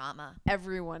 It's trauma.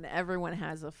 Everyone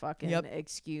has a fucking Yep.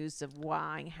 excuse of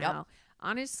why, how.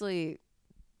 Honestly,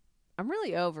 I'm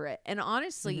really over it. And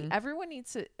honestly, everyone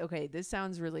needs to, okay, this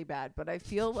sounds really bad, but I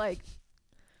feel like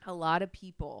a lot of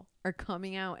people are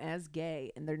coming out as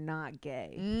gay and they're not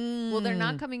gay. Well, they're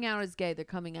not coming out as gay. They're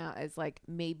coming out as like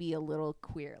maybe a little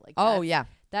queer. Like Oh, yeah.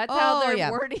 That's how they're yeah.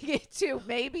 wording it too.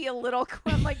 Maybe a little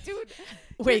queer. I'm like, dude.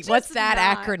 you're Wait, what's just that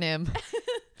not- acronym?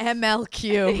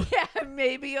 MLQ. Yeah,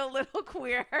 maybe a little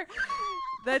queer.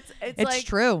 It's It's like,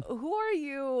 true. who are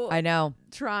you I know.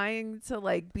 trying to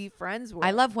like be friends with?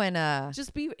 I love when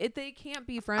just be if they can't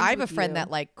be friends. I have a with friend you.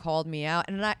 that like called me out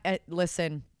and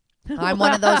listen, I'm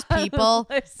one of those people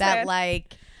that Listen.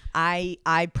 like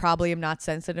I probably am not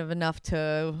sensitive enough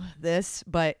to this,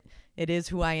 but it is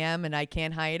who I am and I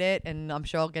can't hide it and I'm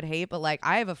sure I'll get hate, but like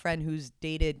I have a friend who's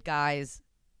dated guys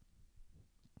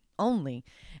only.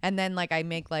 And then like I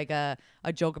make like a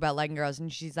joke about liking girls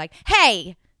and she's like,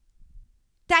 "Hey,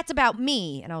 that's about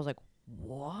me." And I was like,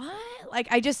 "What?" Like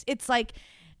it's like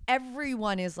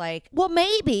everyone is like, "Well,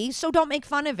 maybe, so don't make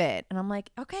fun of it." And I'm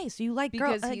like, "Okay, so you like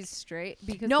girls because he's straight.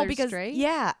 Because no, they're because straight.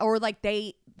 yeah, or like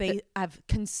they have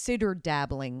considered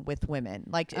dabbling with women.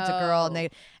 Like it's a girl Oh.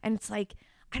 and it's like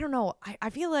I don't know.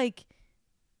 I feel like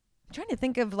I'm trying to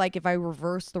think of like if I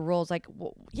reverse the roles, like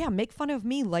well, yeah, make fun of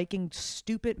me liking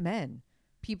stupid men.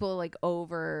 People like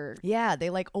over. Yeah,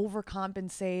 they like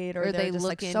overcompensate or Or they're they just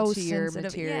look like so into your sensitive.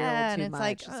 material Yeah, too and it's much.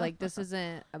 like It's like this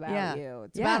isn't about Yeah. you.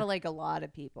 It's Yeah. about like a lot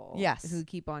of people. Yes. who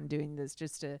keep on doing this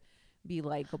just to be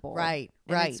likable. Right,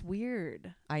 And right. It's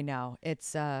weird. I know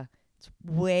it's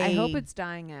way. I hope it's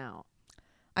dying out.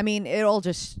 I mean, it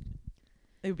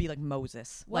would be like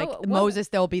Moses. Well, Like well- Moses,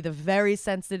 there'll be the very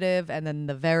sensitive and then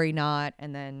the very not,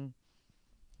 and then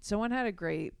Someone had a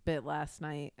great bit last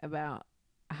night about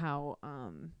how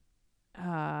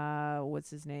what's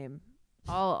his name?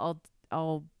 I'll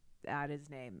add his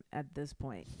name at this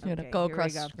point. you know, Okay, go here we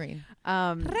across go. the screen.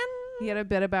 He had a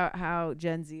bit about how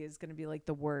Gen Z is going to be like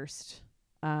the worst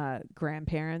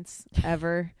grandparents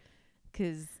ever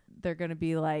because they're going to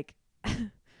be like,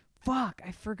 fuck,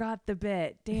 I forgot the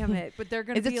bit. Damn it. But they're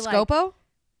going Is to it be like, Scopo?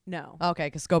 no. Okay,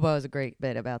 because Scopo has a great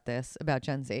bit about this, about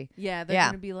Gen Z. Yeah, they're Yeah.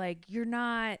 going to be like, you're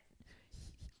not,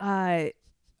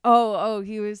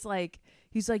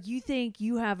 he's like, you think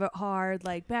you have it hard.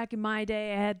 Like back in my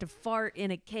day, I had to fart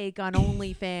in a cake on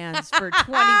OnlyFans for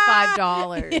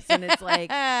 $25. And it's like,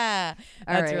 That's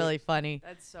right. really funny.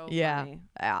 that's so Yeah. funny.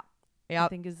 Yeah. I Yep.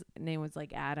 think his name was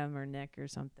like Adam or Nick or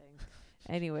something.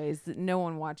 Anyways, no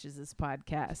one watches this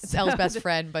podcast. It's Elle's best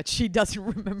friend, but she doesn't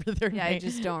remember their Yeah, name. I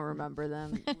just don't remember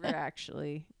them. We're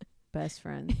actually best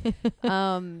friends.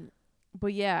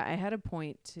 But yeah, I had a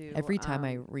point to Every time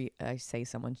I say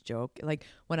someone's joke, like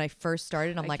when I first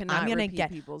started, I'm I like, cannot I'm gonna repeat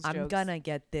people's I'm jokes. gonna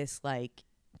get this like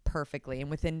perfectly, and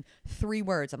within 3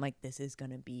 words, I'm like, this is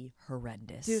gonna be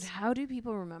horrendous. Dude, how do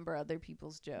people remember other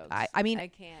people's jokes? I mean, I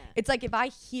can't. it's like if I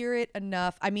hear it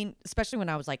enough. I mean, especially when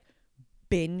I was like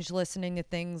binge listening to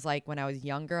things, like when I was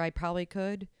younger, I probably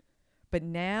could, but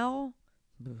now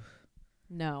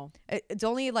No. It's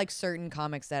only like certain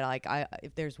comics that like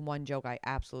if there's one joke I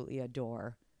absolutely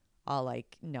adore, I'll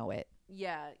like know it.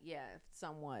 Yeah,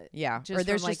 somewhat. Yeah. Just Or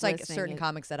there's from, like, just like listening certain it-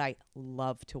 comics that I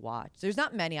love to watch. There's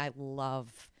not many I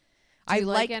love. Do I you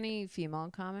like like any female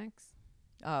comics?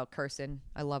 Kirsten.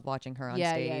 I love watching her on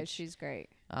Yeah, stage. yeah, she's great.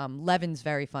 Levin's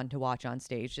very fun to watch on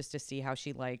stage just to see how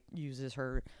she like uses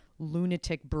her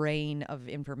lunatic brain of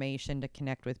information to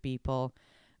connect with people.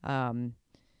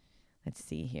 Let's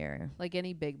see here. Like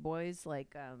any big boys,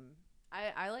 like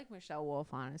I like Michelle Wolf,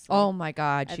 honestly. Oh my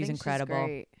God, I she's think incredible.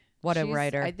 great. What a She's-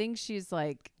 writer. I think she's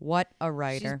like What a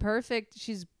writer. she's perfect.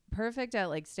 She's perfect at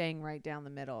like staying right down the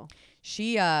middle.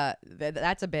 She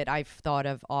that's a bit I've thought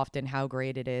of often, how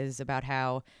great it is, about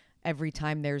how every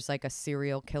time there's like a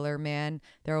serial killer man,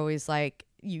 they're always like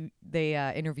they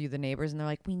interview the neighbors and they're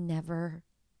like, we never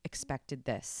expected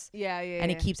this. Yeah, yeah.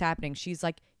 And it keeps happening. She's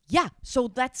like, yeah, so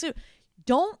that's it.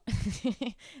 Don't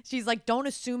she's like, don't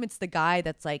assume it's the guy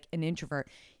that's like an introvert.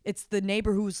 It's the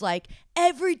neighbor who's like,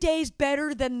 every day's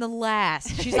better than the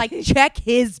last. She's like, check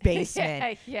his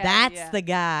basement. Yeah, That's yeah. the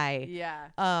guy. Yeah.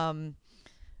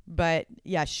 But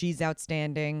yeah, she's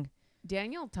outstanding.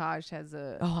 Daniel Tosh has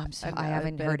a. Oh, I'm so I a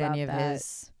haven't bit heard any of about that.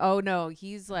 his. Oh no,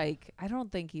 he's like I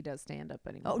don't think he does stand up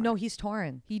anymore. Oh no, he's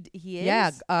touring. he is.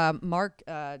 Yeah, Mark,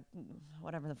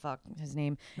 whatever the fuck his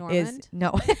name is. Normand?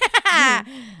 No,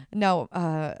 no.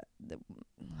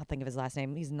 I'll think of his last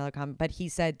name. He's another comic, but he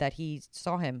said that he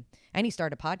saw him and he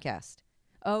started a podcast.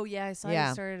 Oh yeah, I saw Yeah.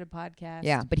 he started a podcast.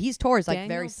 Yeah, but he's tours like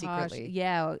Daniel very Tosh, secretly.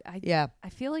 Yeah, Yeah, I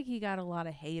feel like he got a lot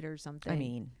of hate or something. I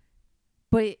mean,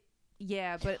 but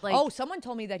yeah, but like oh, someone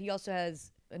told me that he also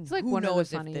has. And It's like who one of the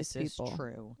knows if funniest this people. is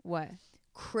true? what?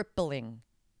 Crippling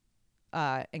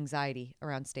anxiety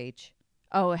around stage.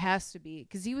 Oh, it has to be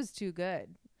because he was too good.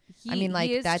 I mean, like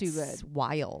he is that's too good.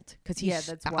 wild. Because he's Yeah,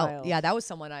 that's wild. Yeah, that was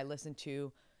someone I listened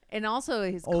to And also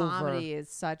his Over. comedy is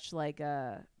such like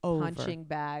a Over. punching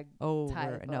bag over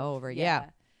type and of- over. Yeah.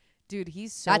 Dude,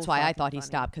 he's so That's why I fucking thought he funny.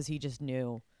 stopped, because he just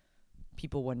knew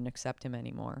people wouldn't accept him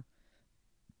anymore.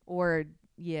 Or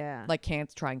yeah. Like,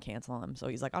 can't try and cancel him. So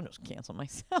he's like, I'll just cancel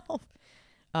myself.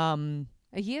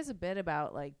 He has a bit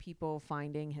about like people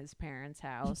finding his parents'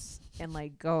 house and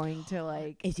like going to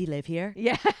like Does he live here?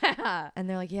 yeah. And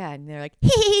they're like, yeah. And they're like, hee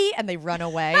hee, and they run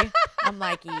away. I'm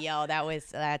like, yo,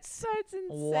 that's That's insane.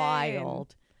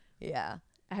 wild. Yeah.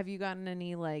 Have you gotten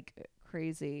any like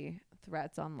crazy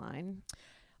threats online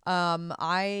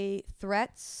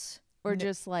Threats. or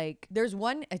just like There's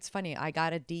one, it's funny. I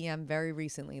got a DM very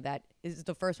recently that is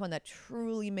the first one that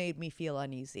truly made me feel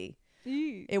uneasy.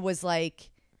 It was like,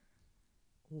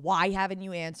 why haven't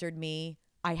you answered me?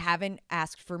 I haven't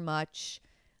asked for much.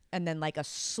 And then like a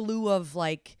slew of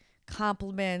like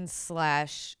compliments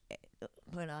slash,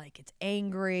 but like it's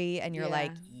angry, and you're Yeah.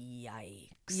 like, yikes.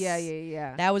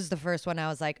 yeah. That was the first one I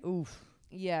was like, oof.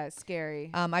 Yeah, scary.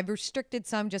 I've restricted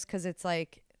some just because it's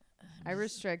like, I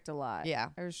restrict a lot. yeah.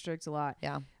 I restrict a lot.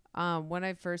 Yeah. When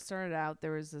I first started out,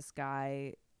 there was this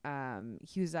guy.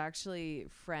 He was actually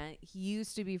he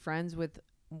used to be friends with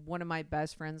one of my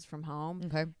best friends from home,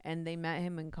 Okay. and they met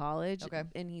him in college. Okay.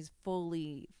 And he's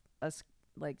fully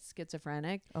like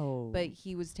schizophrenic, Oh. but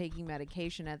he was taking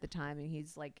medication at the time, and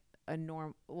he's like a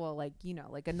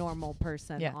like a normal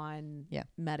person Yeah. on Yeah.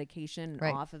 medication.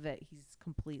 Right. Off of it, he's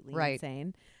completely Right.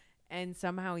 insane. And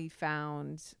somehow he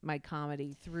found my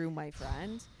comedy through my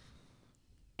friend.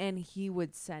 And he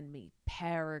would send me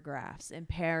paragraphs and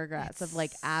paragraphs of like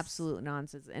It's- absolute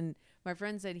nonsense. And my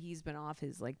friend said he's been off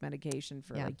his like medication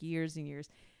for Yeah. like years and years.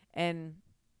 And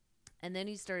then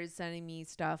he started sending me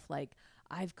stuff like,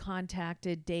 I've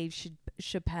contacted Dave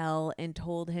Chappelle and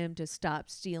told him to stop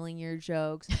stealing your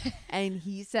jokes. And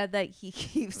he said that he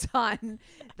keeps on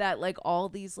that like all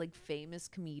these like famous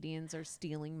comedians are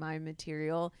stealing my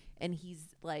material, and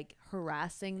he's like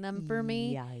harassing them for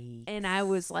me. Yikes. And I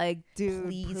was like, dude,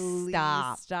 Please please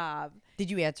stop. stop. Did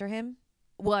you answer him?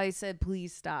 Well, I said,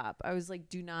 please stop. I was like,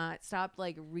 do not stop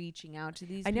like reaching out to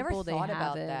these I never people. thought They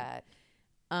about haven't that.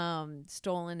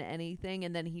 stolen anything.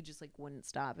 And then he just like wouldn't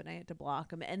stop, and I had to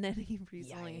block him. And then he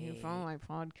recently he found my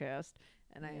podcast,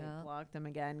 and I Yeah. blocked him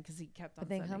again because he kept on But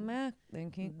they sending- come back. They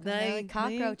keep They like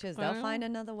cockroaches. They'll come. find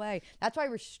another way. That's why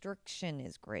restriction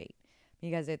is great,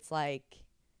 because it's like,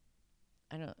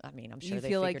 I mean, I'm sure you they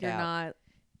feel like figured you're out. not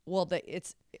Well,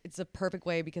 it's a perfect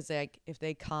way, because like if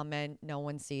they comment, no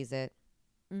one sees it.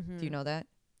 Do you know that?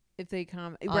 if they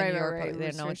come On right, your right,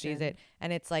 po- no one sees restriction. it,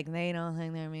 and it's like they don't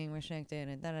think they're being restricted,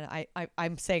 and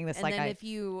I'm saying this And like then if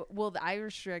you I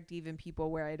restrict even people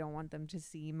where I don't want them to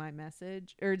see my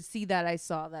message or to see that I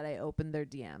saw that I opened their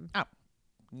DM.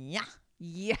 yeah,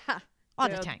 Yeah. all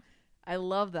the Dude, time. I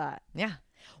love that. Yeah.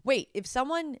 Wait, if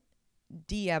someone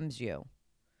DMs you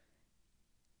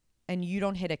and you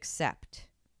don't hit accept,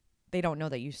 they don't know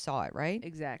that you saw it, right?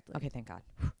 Exactly. Okay, thank God.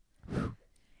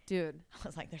 Dude, I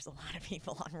was like, there's a lot of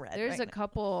people on red. there's right a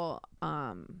couple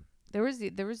there was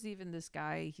even this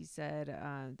guy, he said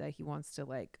that he wants to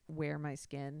like wear my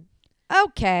skin. now.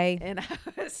 Okay. And I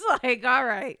was like, all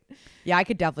right. Yeah, I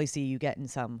could definitely see you getting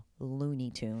some Looney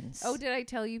Tunes. Oh, did I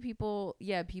tell you people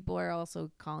are also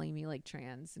calling me like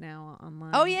trans now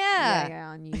online? Oh, yeah. Yeah,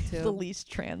 on YouTube. the least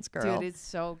trans girl. Dude, it's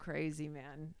so crazy,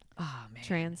 man. Oh, man.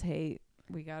 Trans hate.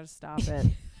 We got to stop it.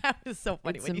 That was so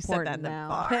funny It's when you said that in important the now.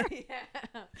 bar.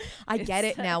 Yeah. I get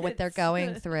it now what they're It's-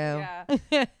 going through.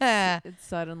 Yeah. It's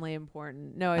suddenly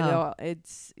important. No, Oh.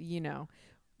 it's,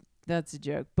 that's a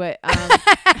joke. But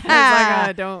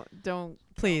I was like, don't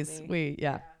Please, me.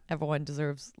 yeah. Everyone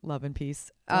deserves love and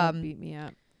peace. Don't beat me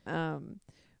up.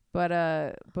 But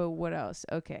what else?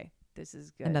 Okay, this is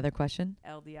good. Another question?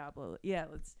 El Diablo. Yeah,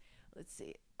 let's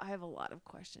see. I have a lot of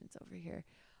questions over here.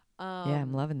 Yeah,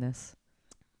 I'm loving this.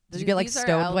 Did you th- get like these are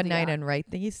stoned El one night Dia- and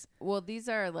write these? Well, these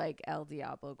are like El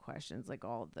Diablo questions, like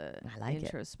all the I like it.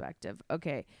 introspective.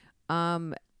 Okay.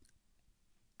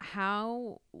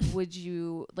 How would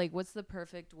you what's the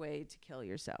perfect way to kill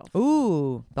yourself?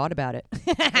 Ooh, thought about it.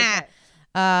 Okay.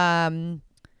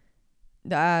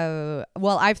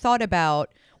 Well, I've thought about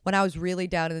when I was really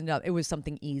down in the dump, it was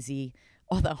something easy.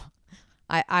 Although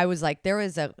I was like, there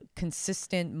was a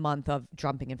consistent month of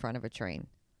jumping in front of a train.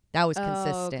 That was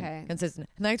consistent. okay. Consistent.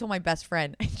 And then I told my best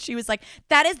friend, and she was like,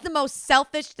 that is the most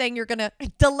selfish thing. You're going to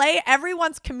delay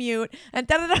everyone's commute. And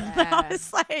da-da-da. Yeah. I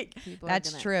was like, People are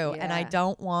that's gonna- true. And I yeah.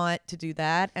 don't want to do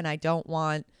that. And I don't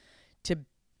want to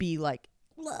be like,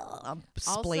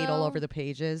 splayed all Also- over the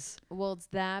pages. Well, it's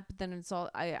that, but then it's all.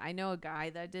 I know a guy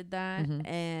that did that, Mhm.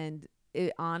 and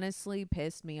it honestly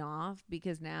pissed me off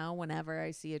because now whenever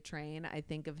I see a train, I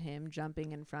think of him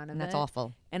jumping in front of And it, that's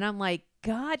awful. and I'm like,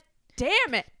 God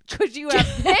damn it! Could you have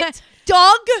hit?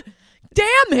 Doug,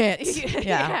 damn it.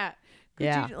 Yeah. Could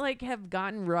Yeah. you have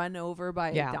gotten run over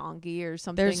by Yeah. a donkey or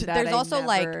something? There's that I also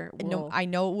like, never no, will- I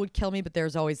know it would kill me, but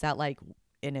there's always that like,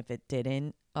 and if it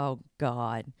didn't, oh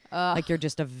God. Like you're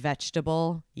just a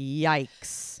vegetable.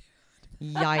 Yikes.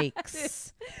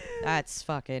 Yikes. That's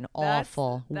fucking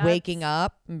awful. Waking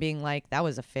up and being like, that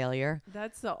was a failure.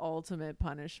 that's the ultimate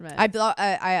punishment. I thought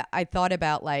I thought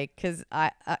about like, cause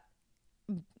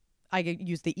I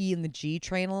use the E and the G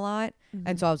train a lot,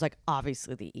 and so I was like,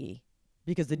 obviously the E,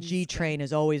 because the G train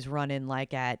is always running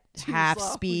like at Too half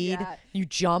slow, speed. yeah. You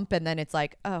jump and then it's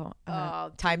like, Oh,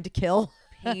 time to kill.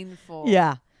 painful.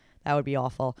 Yeah, that would be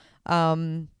awful.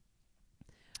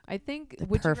 I think The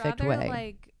would perfect you rather way.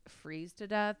 like freeze to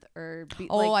death or be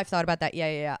Oh, I've thought about that.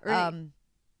 Yeah. Or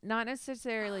not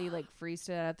necessarily like freeze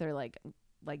to death or like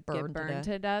get Burned to burned death.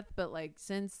 to death, but like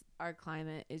since our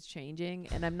climate is changing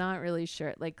and I'm not really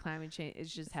sure, like climate change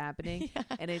is just happening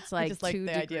and it's I like just like 2 the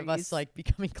degrees. idea of us like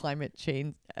becoming climate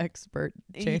change expert.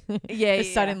 yeah.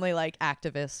 Suddenly like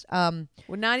activist.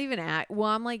 Well, not even well,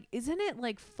 I'm like, isn't it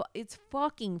like it's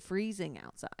fucking freezing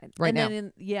outside Right and now.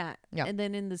 then Yeah. and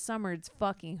then in the summer it's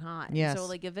fucking hot. And Yes. so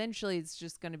like eventually it's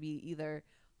just gonna be either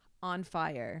on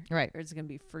fire Right. or it's gonna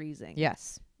be freezing.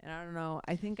 Yes. And I don't know.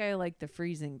 I think I like the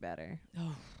freezing better.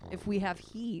 Oh. If we have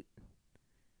heat.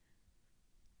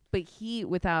 But heat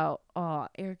without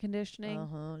air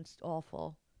conditioning. It's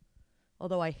awful.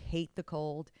 Although I hate the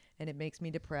cold and it makes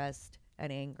me depressed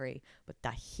and angry, but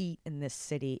the heat in this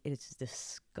city is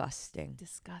disgusting.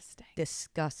 Disgusting.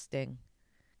 Disgusting.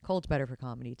 Cold's better for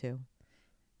comedy too.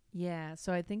 Yeah,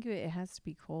 so I think it has to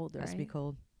be cold, It right? has to be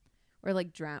cold. Or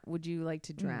like drown. Would you like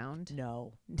to drown?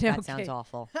 No. Okay. That sounds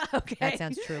awful. Okay. That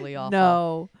sounds truly awful.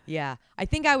 No. Yeah. I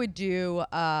think I would do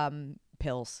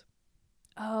pills.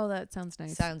 Oh, that sounds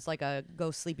nice. Sounds like a go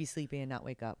sleepy and not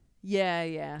wake up.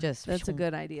 Yeah. Just That's a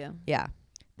good idea. Yeah.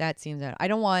 That seems I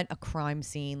don't want a crime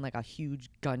scene like a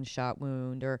huge gunshot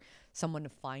wound or someone to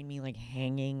find me like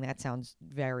hanging. That sounds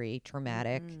very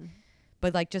traumatic. Mm.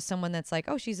 But like just someone that's like,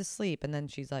 oh, she's asleep, and then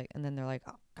she's like, and then they're like,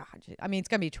 oh God. I mean, it's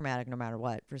gonna be traumatic no matter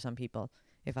what for some people.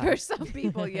 If For some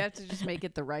people, you have to just make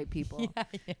it the right people.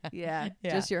 Yeah.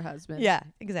 Yeah. Just your husband. Yeah,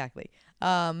 exactly.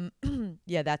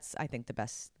 Yeah, that's I think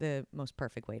the most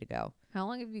perfect way to go. How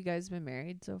long have you guys been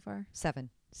married so far? 7.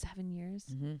 7 years.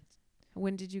 Mm-hmm.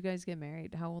 When did you guys get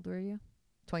married? How old were you?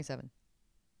 27.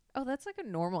 Oh, that's like a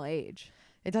normal age.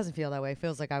 It doesn't feel that way. It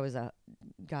feels like I was a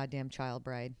goddamn child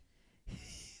bride.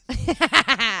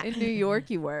 In New York,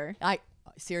 you were.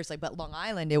 Seriously, but Long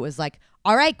Island, it was like,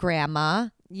 all right, grandma,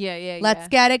 Yeah. Let's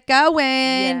get it going.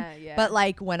 Yeah. But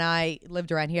like when I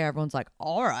lived around here, everyone's like,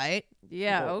 all right.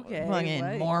 Yeah, Well, okay. Fucking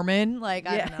what? Mormon. Like,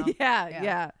 I Yeah, don't know.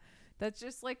 yeah. That's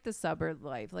just like the suburb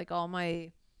life. Like all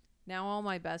my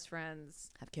best friends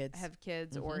Have kids. have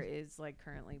kids Mhm. or is like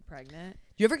currently pregnant.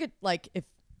 Do you ever get like, if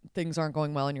things aren't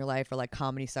going well in your life or like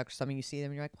comedy sucks or something, you see them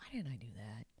and you're like, why didn't I do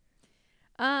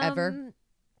that? Ever?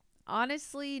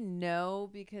 Honestly, no,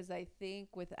 because I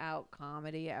think without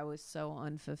comedy, I was so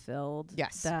unfulfilled.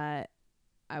 Yes. That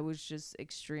I was just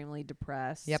extremely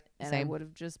depressed. Yep, And I same. would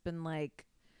have just been like,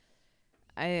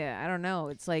 I don't know.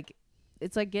 It's like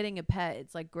getting a pet.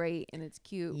 It's like great and it's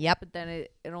cute. Yep. But then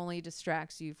it only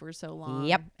distracts you for so long.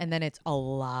 Yep. And then it's a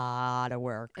lot of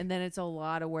work. And then it's a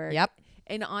lot of work. Yep.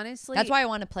 And honestly, That's why I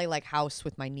want to play like house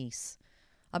with my niece.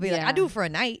 I'll be like, Yeah. I do it for a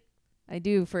night. I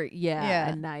do for Yeah.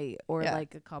 a night or Yeah.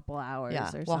 like a couple hours Yeah.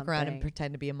 or Walk something. around and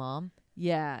pretend to be a mom.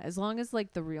 Yeah, as long as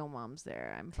like the real mom's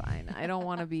there, I'm fine. I don't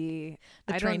want to be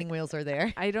The I training wheels are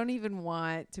there. I don't even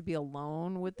want to be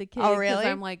alone with the kid. Oh, 'cause really?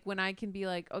 I'm like, when I can be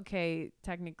like, okay,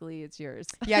 technically it's yours.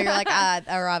 Yeah, you're like,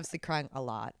 they're obviously crying a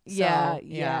lot. So,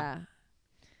 yeah.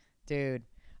 Dude,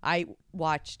 I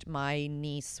watched my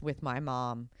niece with my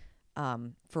mom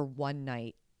for one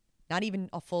night, not even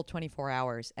a full 24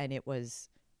 hours, and it was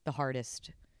the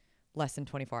hardest less than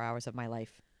 24 hours of my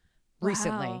life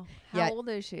recently. Wow. Yeah. How old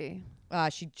is she?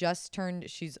 She just turned,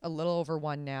 she's a little over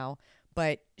 1 now,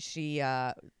 but she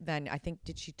then I think,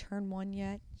 did she turn 1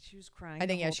 yet? She was crying. I think,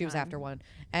 the yeah, whole she was time. after 1.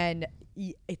 And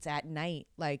it's at night.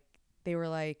 Like, they were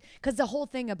like, because the whole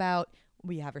thing about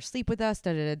we have her sleep with us,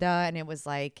 da da da da. And it was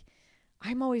like,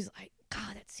 I'm always like,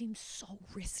 God, that seems so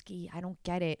risky. I don't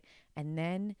get it. And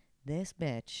then this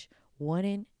bitch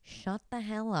wouldn't shut the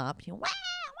hell up. She, wah,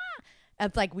 wah.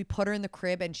 It's like we put her in the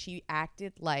crib and she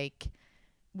acted like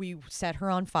we set her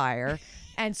on fire.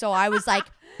 And so I was like,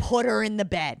 put her in the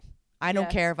bed. I don't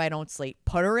Yes. care if I don't sleep.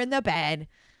 Put her in the bed.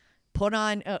 Put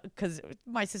on, because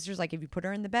my sister's like, if you put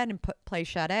her in the bed and play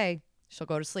Sade, she'll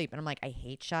go to sleep. And I'm like, I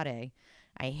hate Sade.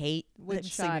 I hate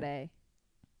Which singing. Sade?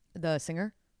 The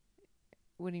singer.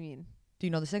 What do you mean? Do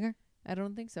you know the singer? I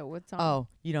don't think so. What song? Oh,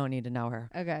 you don't need to know her.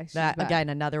 Okay. she's That back. again,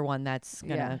 another one that's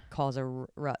gonna Yeah. cause a.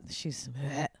 She's.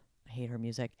 I hate her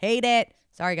music. Hate it.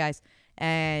 Sorry, guys.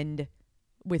 And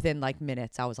within like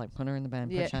minutes, I was like, put her in the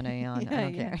bed, Yeah. put Shanae on. I Yeah,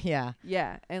 don't care. Yeah.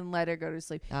 Yeah, and let her go to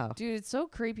sleep. Oh. Dude, it's so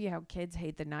creepy how kids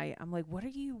hate the night. I'm like, what do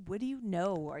you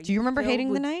know? Are Do you remember filled hating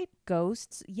the with night?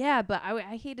 ghosts? Yeah, but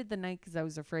I hated the night because I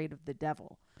was afraid of the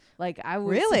devil. Like I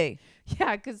was Really?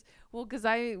 Yeah, because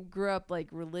I grew up like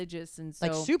religious and so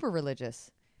Like super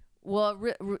religious. well,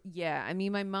 yeah. I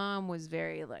mean, my mom was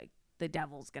very like the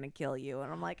devil's gonna kill you,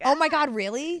 and I'm like, Oh my God,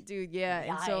 really? dude, yeah.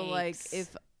 And so like Yikes.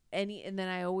 if any, and then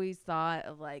I always thought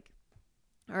of like,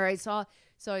 or I saw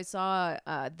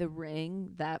The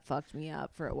Ring. That fucked me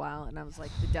up for a while, and I was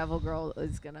like, the devil girl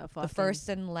is gonna fuck The first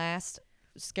and last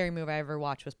scary movie I ever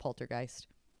watched was Poltergeist.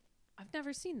 I've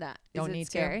never seen that. Don't Is it need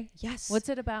scary? to. Yes. What's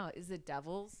it about? Is it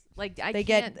devils? Like I They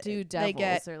can't get- do they devils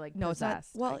get- or like No, possessed.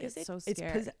 it's not. Well, I get is it? so It's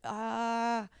scared.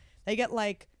 they get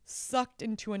like sucked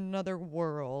into another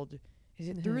world. Is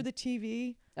it through the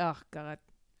TV? Oh God.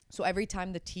 So every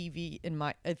time the TV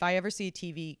if I ever see a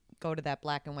TV go to that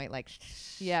black and white, like,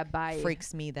 Yeah, bye.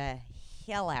 freaks me the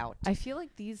hell out. I feel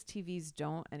like these TVs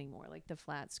don't anymore, like the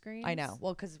flat screens. I know.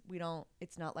 Well, because we don't.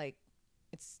 It's not like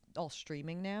it's all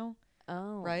streaming now,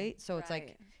 Oh. right? So it's like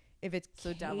right. if it's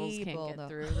So devils can't cable, get though-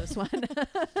 through this one.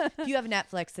 If you have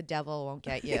Netflix, the devil won't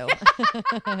get you.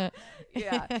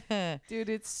 Yeah. Dude,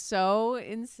 it's so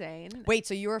insane. Wait,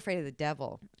 so you were afraid of the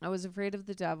devil? I was afraid of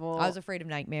the devil. I was afraid of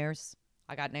nightmares.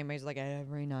 I got nightmares like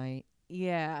every night.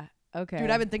 Yeah. Okay. Dude,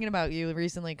 I've been thinking about you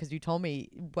recently because you told me,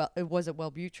 well, was it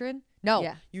Wellbutrin? No,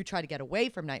 Yeah. you tried to get away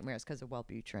from nightmares because of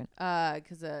Wellbutrin.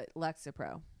 Because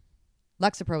Lexapro.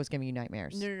 Lexapro was giving you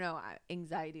nightmares. No.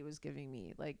 Anxiety was giving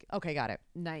me like Okay, got it.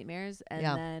 nightmares, and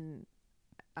Yeah. then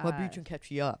Wellbutrin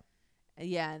kept you up.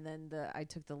 yeah, and then I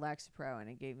took the Lexapro and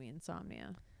it gave me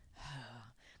insomnia.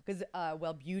 Because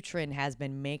Wellbutrin has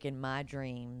been making my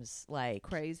dreams like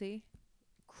Crazy.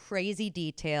 crazy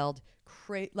detailed.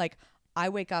 Like I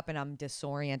wake up and I'm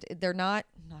disoriented. They're not,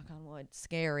 knock on wood,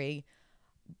 scary,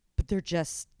 but they're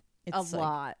just it's A like,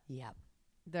 lot. Yep.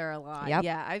 They're a lot. Yep.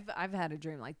 Yeah, I've had a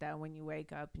dream like that when you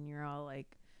wake up and you're all like,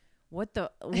 what the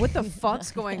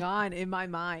fuck's going on in my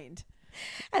mind?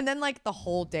 And then like the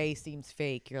whole day seems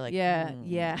fake. You're like, Yeah.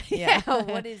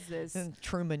 What is this?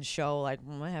 Truman Show, like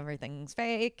everything's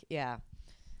fake. Yeah.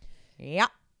 Yeah.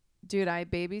 Dude, I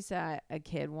babysat a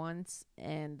kid once,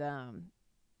 and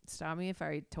stop me if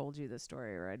I told you the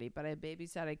story already, but I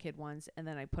babysat a kid once, and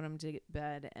then I put him to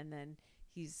bed, and then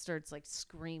he starts like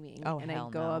screaming, Oh, and I hell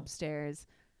go no. upstairs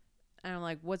And I'm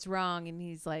like, what's wrong? And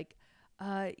he's like,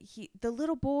 the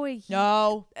little boy,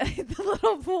 No. the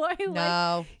little boy, like,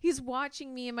 No. he's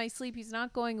watching me in my sleep. He's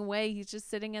not going away. He's just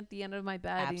sitting at the end of my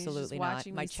bed. And he's Absolutely just not.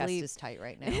 watching My me chest sleep. is tight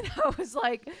right now. And I was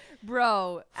like,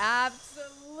 bro,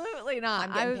 absolutely not.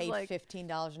 I'm I getting was paid like,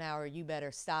 $15 an hour. You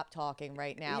better stop talking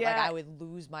right now. Like, Yeah. I would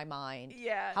lose my mind.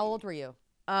 yeah. How old were you?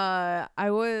 I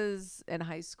was in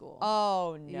high school.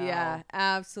 Oh, no. Yeah,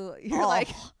 absolutely. You're Oh, like,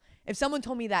 if someone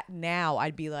told me that now,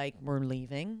 I'd be like, we're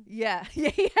leaving. yeah.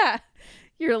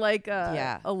 You're like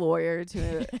Yeah. a lawyer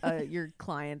to your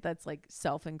client that's like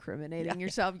self-incriminating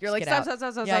yourself. You're like, Just get stop,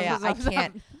 out. stop, Yeah, stop, I stop.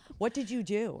 can't. What did you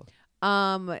do?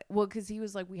 Well, because he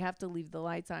was like, we have to leave the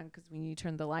lights on because when you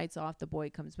turn the lights off, the boy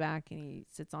comes back and he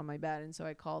sits on my bed. And so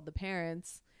I called the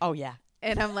parents, Oh, yeah.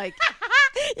 and I'm like,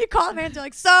 You call them and they're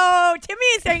like, so Timmy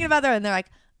is thinking about that. And they're like,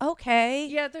 okay.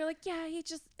 yeah, they're like, yeah,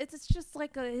 it's just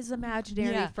like his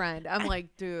imaginary Yeah. friend. I'm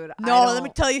like, dude, No, let me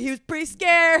tell you, he was pretty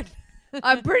scared.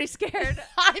 I'm pretty scared.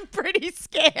 I'm pretty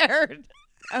scared.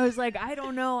 I was like, I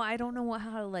don't know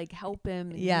how to like help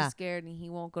him. And Yeah. He's scared and he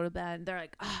won't go to bed. And they're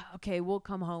like, okay, we'll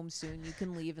come home soon. You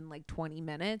can leave in like 20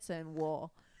 minutes and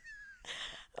we'll.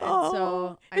 And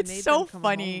so I it's made so them come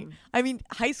funny. home. I mean,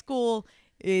 high school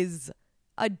is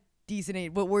a decent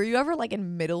age, but were you ever like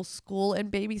in middle school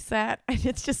and babysat? And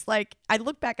it's just like, I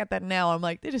look back at that now, I'm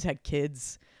like, they just had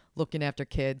kids looking after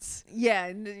kids.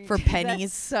 Yeah. For that's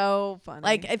pennies. so funny.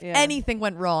 Like, if Yeah. anything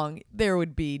went wrong, there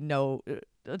would be no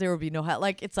help.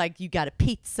 Like, it's like, you got a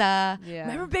pizza. Yeah.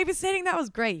 Remember babysitting? That was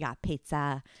great. You got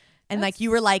pizza. And like, That's-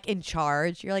 you were like in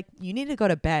charge. You're like, you need to go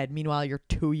to bed. Meanwhile, you're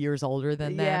 2 years older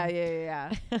than them.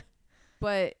 Yeah.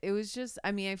 But it was just,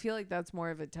 I mean, I feel like that's more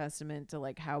of a testament to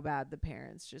like how bad the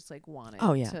parents just like wanted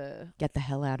Oh, yeah. to Get the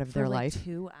hell out of for their like life.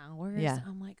 2 hours. Yeah.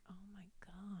 I'm like, oh my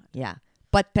God. Yeah.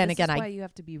 But then This again, is why I you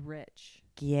have to be rich.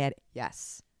 get it.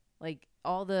 Yes. Like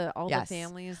all the Yes.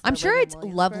 families. I'm that sure live in it's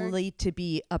Williamsburg- lovely to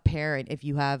be a parent if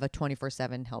you have a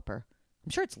 24/7 helper. I'm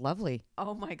sure it's lovely.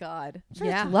 Oh my God. I'm sure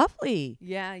yeah. it's lovely.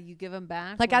 Yeah. You give them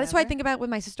back. Like, that's what I whenever. think about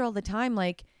with my sister all the time.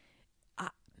 Like,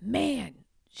 man,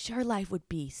 her life would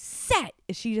be set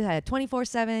if she just had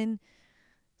 24/7.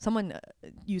 Someone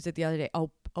used it the other day. Au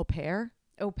pair,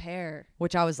 Au pair.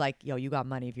 which I was like, yo, you got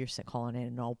money if you're calling it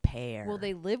an au pair. Well,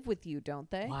 they live with you, don't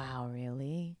they? Wow,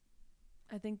 really?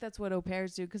 I think that's what au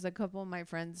pairs do because a couple of my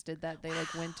friends did that. They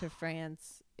like went to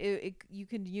France. You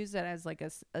can use that as like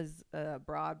as a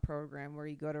broad program where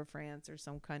you go to France or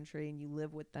some country and you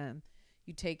live with them.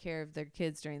 You take care of their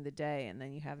kids during the day and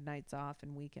then you have nights off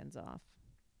and weekends off.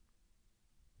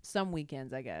 Some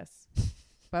weekends, I guess.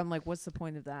 But I'm like, what's the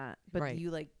point of that? But Right. you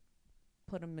like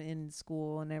put them in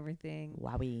school and everything.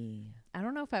 Wowie. I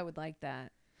don't know if I would like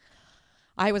that.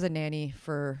 I was a nanny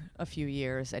for a few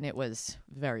years, and it was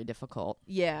very difficult.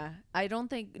 Yeah, I don't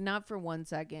think, not for 1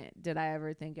 second did I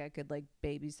ever think I could like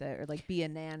babysit or like be a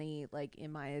nanny like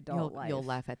in my adult life. You'll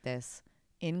laugh at this.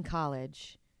 In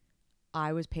college,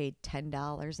 I was paid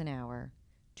 $10 an hour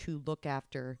to look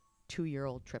after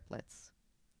 2-year-old triplets.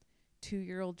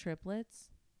 2-year-old triplets.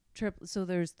 So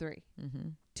there's 3. Mm-hmm.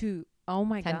 2. Oh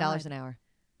my God. $10 an hour.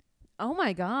 Oh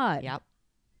my God. Yep.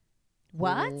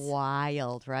 What?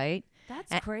 Wild, right?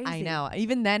 That's crazy. I know.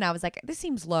 Even then, I was like, this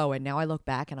seems low. And now I look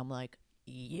back and I'm like,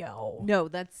 yo. No,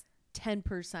 that's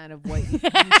 10% of what you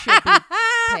should be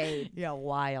paid. Yeah,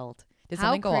 wild. Did How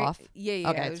something go cra- off? Yeah.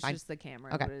 Okay, It it's was fine. just the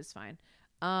camera, Okay. but it's fine.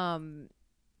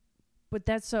 But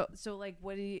that's so like,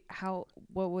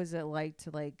 what was it like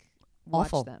to like watch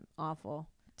Awful. them? Awful.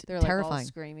 They're like all Terrifying.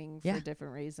 screaming Yeah. for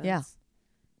different reasons. Yeah.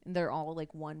 And they're all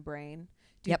like one brain.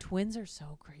 Dude, Yep. twins are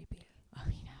so creepy. Oh,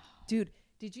 you know. Dude,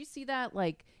 did you see that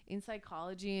like in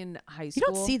psychology in high You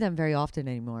school? don't see them very often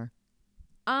anymore.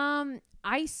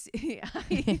 I see.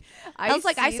 I was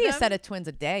like, I see a them. set of twins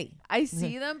a day. I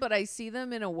see them, but I see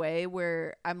them in a way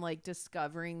where I'm like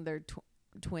discovering their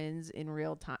twins in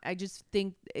real time. I just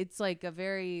think it's like a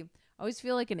very. I always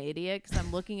feel like an idiot because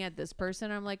I'm looking at this person.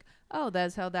 And I'm like, oh,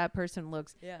 that's how that person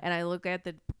looks. Yeah. And I look at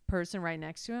the person right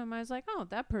next to him. I was like, oh,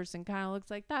 that person kind of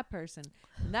looks like that person.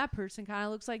 And that person kind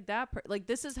of looks like that. Like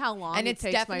this is how long And it it's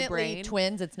takes my definitely brain.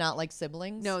 twins. It's not like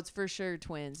siblings. No, it's for sure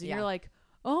twins. And Yeah. you're like,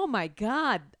 oh my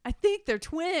God, I think they're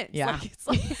twins. Yeah. Like, it's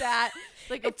like that.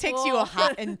 Like It takes you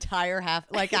a entire half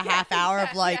hour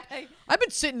of like, yeah. I've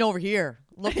been sitting over here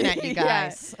looking at you Yeah.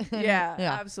 guys. yeah,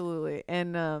 Yeah. absolutely.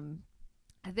 And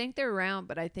I think they're around,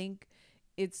 but I think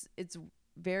it's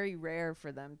very rare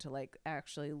for them to like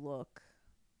actually look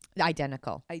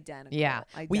Identical. identical. Yeah.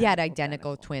 We had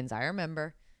identical twins. I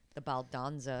remember the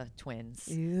Baldanza twins.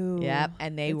 Ew. Yep.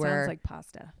 And they It were sounds like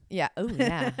pasta. yeah. Oh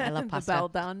yeah. I love pasta. The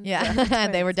Baldon. Yeah.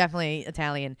 They were twins. definitely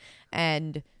Italian.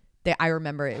 And I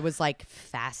remember it was like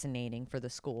fascinating for the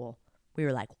school. We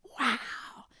were like, wow.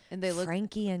 And they look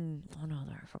Frankie and oh no,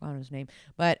 I forgot his name,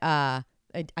 but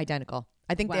identical.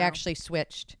 I think they Wow. actually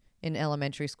switched in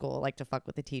elementary school, like to fuck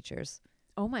with the teachers.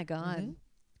 Oh my god. Mhm.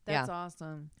 That's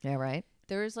awesome. Yeah, right.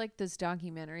 There was like this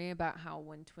documentary about how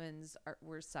when twins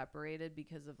were separated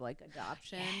because of like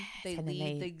adoption, they and then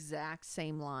lead they- the exact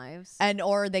same lives. And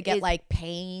or they get Is- like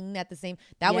pain at the same.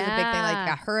 That was a big thing. Like Yeah.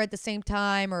 got her at the same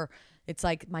time, or it's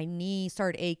like my knee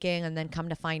started aching, and then come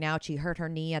to find out she hurt her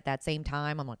knee at that same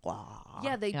time. I'm like, wow.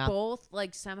 Yeah, they both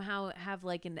like somehow have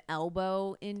like an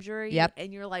elbow injury. Yep.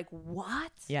 And you're like,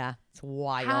 what? Yeah, it's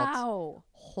wild. How?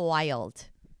 Wild.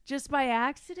 Just by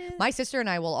accident? My sister and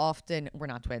I will often. We're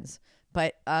not twins,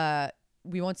 but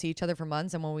we won't see each other for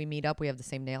months, and when we meet up, we have the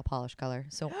same nail polish color.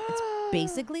 So it's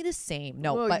basically the same.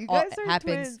 No, Whoa, but you all, guys it are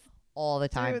happens twins. all the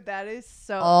time. Dude, that is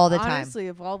so All the time. honestly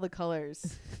of all the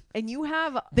colors. And you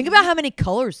have Think about how many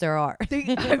colors there are.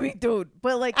 I mean, dude,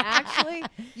 but like actually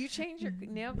you change your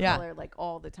nail Yeah. color like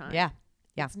all the time. Yeah,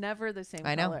 yeah. It's never the same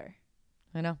I know. color.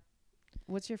 I know.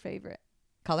 What's your favorite?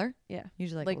 Color? Yeah.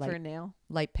 Usually Like light, for a nail?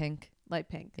 light pink. Light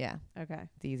pink. Yeah, Okay.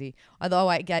 it's easy. Although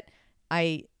I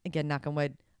again, knock on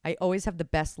wood, I always have the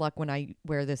best luck when I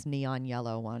wear this neon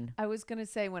yellow one. I was gonna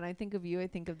say when I think of you, I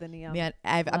think of the neon. Man,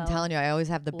 I'm Yellow. telling you, I always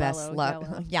have the best Yellow, luck.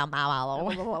 yellow. Yeah,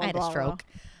 mallow. I had a stroke.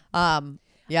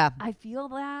 Yeah. I feel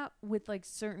that with like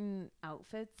certain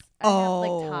outfits. I have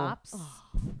like tops.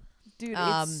 Dude,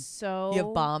 it's so You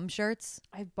have bomb shirts.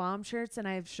 I have bomb shirts and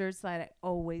I have shirts that I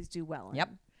always do well in. Yep.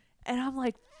 And I'm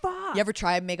like, fuck. You ever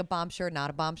try to make a bomb shirt, not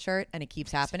a bomb shirt, and it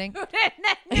keeps happening? And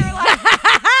then you're like,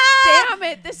 damn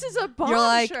it, this is a bomb You're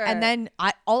like, shirt. and then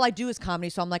all I do is comedy,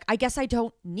 so I'm like, I guess I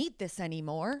don't need this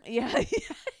anymore. yeah.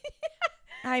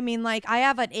 I mean, like, I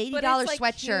have an $80 But it's,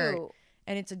 like, sweatshirt, cute.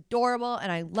 and it's adorable,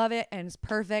 and I love it, and it's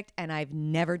perfect, and I've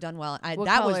never done well. What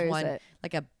That was color is one it?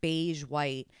 like a beige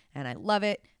white, and I love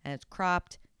it, and it's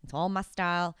cropped. It's all my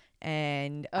style,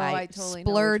 and Oh, I totally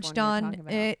know which splurged one you're on talking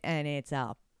about. it, and it's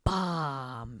a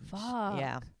bomb. Fuck.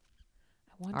 Yeah,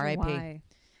 I wonder R.I.P.. why.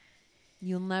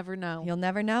 You'll never know. you'll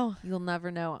never know. You'll never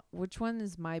know. Which one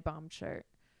is my bomb shirt?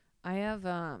 I have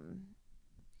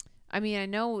I mean, I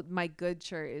know my good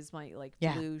shirt is my like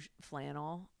Yeah. blue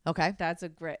flannel. Okay, That's a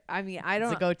great. I mean, I it's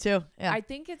don't. a go-to. Yeah, I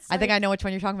think it's. I think like- I know which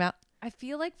one you're talking about. I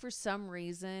feel like for some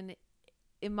reason,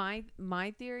 in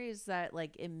my theory is that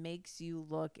like it makes you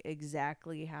look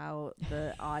exactly how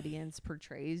the audience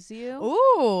portrays you.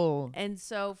 Ooh, And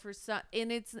so for some, and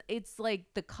it's like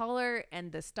the color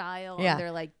and the style. Yeah. And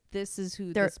they're like, this is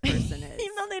who They're- this person is.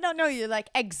 even though they don't know you, like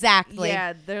exactly.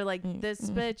 Yeah, they're like Mm, this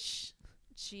bitch.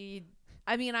 She.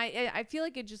 I mean, I feel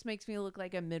like it just makes me look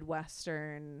like a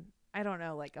Midwestern. I don't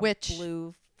know, like a Which-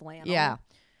 blue flannel. Yeah.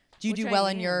 Do you Which do I well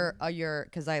in your am.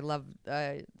 because I love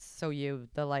the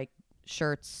like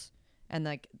shirts and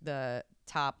like the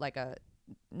top like a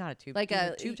not a tube Like is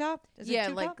it a- tube top? Is it Yeah,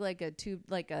 tube top? like a tube,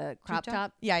 like a Tube crop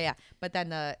top. Yeah, yeah. But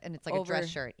then and it's like a Over- dress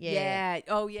shirt. Yeah. Yeah.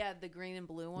 Oh yeah, the green and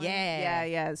blue one. Yeah.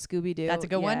 Yeah. Scooby Doo. That's a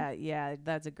good one? Yeah, yeah,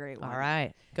 that's a great one. All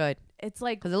right. Good. It's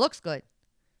like Because it looks good.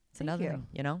 It's Thank another you. thing,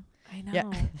 you know. I know.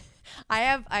 Yeah. I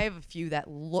have a few that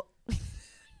look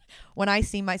when I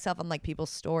see myself on like people's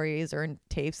stories or in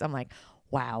tapes, I'm like,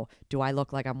 wow, do I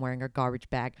look like I'm wearing a garbage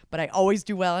bag? But I always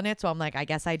do well in it, so I'm like, I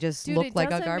guess I just Dude, look it like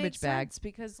a doesn't garbage make bag. sense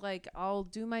because like I'll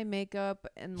do my makeup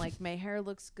and like my hair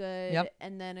looks good. Yep.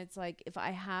 And then it's like if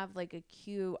I have like a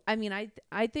cute. I mean,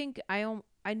 I think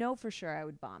I know for sure I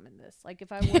would bomb in this. Like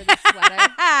if I wore the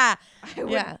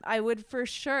sweater, Yeah. I would for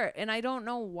sure. And I don't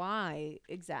know why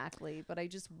exactly, but I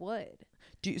just would.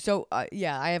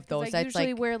 Yeah, I have 'Cause those. I That's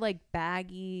usually like, wear like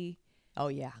baggy. oh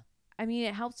yeah. I mean,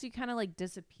 it helps you kind of like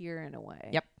disappear in a way.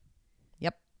 Yep.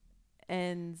 Yep.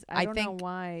 And I I don't know think-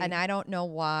 why. And I don't know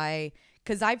why,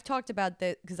 because I've talked about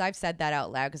that, because I've said that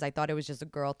out loud, because I thought it was just a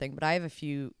girl thing, but I have a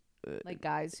few like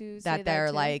guys who say that they're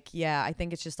too. like, yeah, I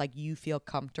think it's just like you feel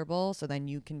comfortable, so then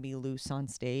you can be loose on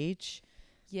stage.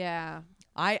 yeah.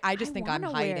 I just think I'm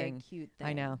wanna wear a hiding. cute I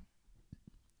thing. know.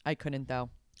 I couldn't though.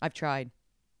 I've tried.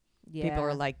 Yeah. People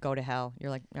are like, go to hell.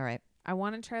 You're like, all right. I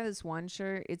want to try this one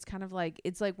shirt. It's kind of like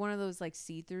it's like one of those like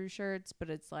see-through shirts, but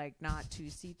it's like not too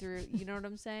see-through. You know what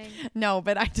I'm saying? No,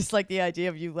 but I just like the idea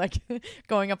of you like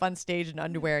going up on stage in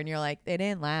underwear and you're like, they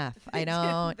didn't laugh. I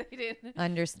don't They didn't. They were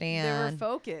understand.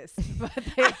 focused, but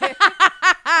they were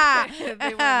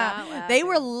not laughing. They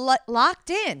were locked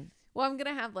in. Well, I'm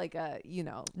gonna have like a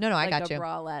No, I like got a you.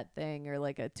 bralette thing or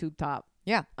like a tube top.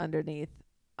 Yeah. Underneath.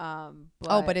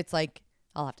 But it's like,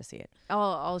 I'll have to see it.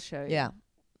 I'll show you. Yeah.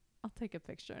 I'll take a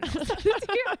picture. and I'll send it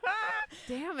to you.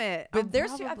 Damn it! But I'm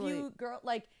there's a probably- few girl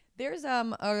like there's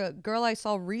a girl I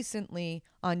saw recently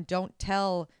on Don't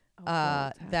Tell Oh,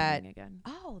 God, it's that happening again.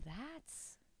 oh,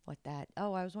 that's what that.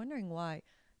 Oh, I was wondering why.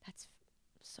 That's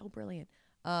so brilliant.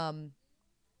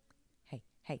 Hey,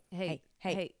 hey, hey,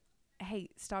 hey, Hey,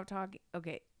 stop talking.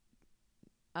 Okay.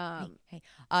 hey.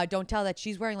 Don't tell that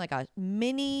she's wearing like a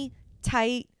mini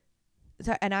tight,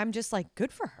 and I'm just like,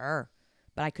 good for her,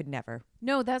 but I could never.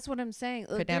 No, that's what I'm saying.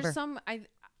 Could There's never. some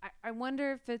I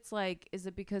wonder if it's like, is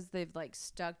it because they've like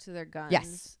stuck to their guns?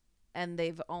 Yes. And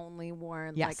they've only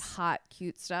worn Yes. like hot,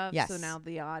 cute stuff. Yes. So now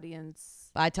the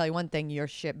audience. But I tell you one thing, your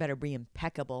shit better be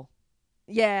impeccable.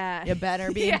 Yeah. It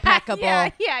better be Yeah, impeccable. yeah,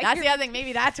 That's you're- the other thing.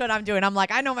 Maybe that's what I'm doing. I'm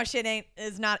like, I know my shit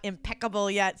is not impeccable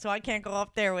yet, so I can't go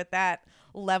up there with that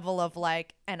level of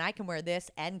like, and I can wear this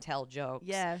and tell jokes.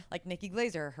 Yeah. Like Nikki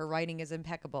Glazer, her writing is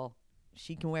impeccable.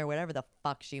 She can wear whatever the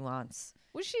fuck she wants.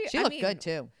 Well, She I looked mean, good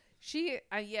too. She,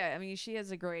 yeah, I mean, she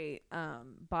has a great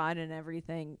bod and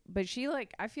everything. But she,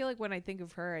 like, I feel like when I think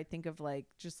of her, I think of like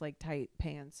just like tight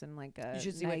pants and like a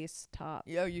should see what- nice top.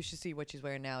 Yo, you should see what she's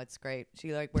wearing now. It's great.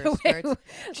 She like wears Wait, skirts.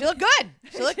 She look good.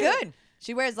 She look good.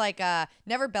 She wears like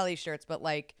never belly shirts, but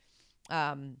like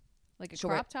Like a she'll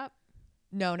wear- crop top.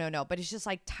 no. But it's just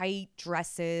like tight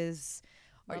dresses,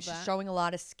 or Love she's that. showing a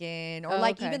lot of skin, or Oh,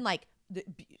 like okay. even like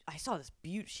I saw this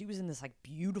she was in this like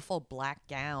beautiful black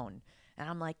gown, and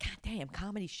I'm like, God damn,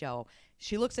 comedy show.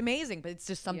 She looks amazing, but it's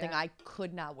just something Yeah. I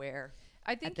could not wear.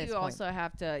 I think this you point. also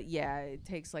have to, yeah, it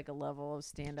takes like a level of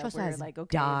stand up Just where as like,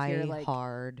 okay, die if you're like,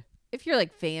 hard, if you're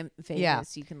like famous, Yeah.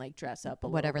 you can like dress up a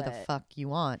whatever little the bit. fuck you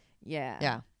want. Yeah.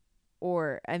 Yeah.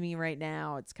 Or, I mean, right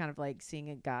now it's kind of like seeing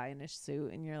a guy in a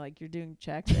suit and you're like, you're doing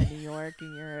checks in New York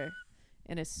and you're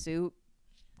in a suit.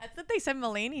 That's what they said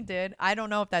Mulaney did. I don't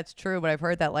know if that's true, but I've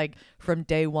heard that like from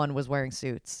day one was wearing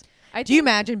suits. Do you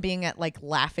imagine being at like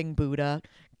Laughing Buddha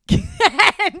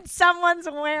and someone's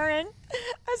wearing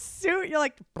a suit? You're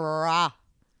like, brah.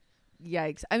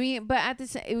 Yikes. I mean, but at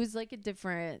this, it was like a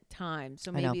different time.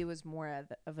 So I know. maybe it was more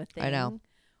of a thing. I know.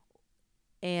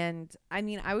 And I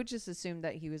mean, I would just assume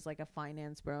that he was like a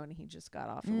finance bro and he just got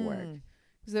off of work. Mm.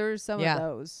 Because there were some Yeah. of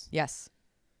those. Yes.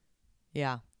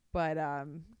 Yeah. But,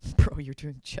 Bro, you're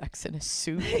doing checks in a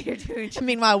suit. you're doing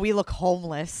Meanwhile, we look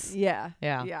homeless. Yeah.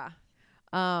 Yeah. Yeah.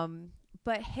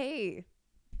 But hey,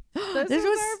 this This was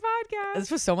was our podcast.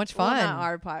 This was so much Well, fun. not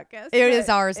our podcast. It is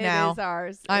but ours now. It is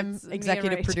ours. I'm It's me and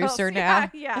executive Rachel's. producer now.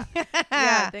 Yeah.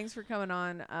 Yeah. Thanks for coming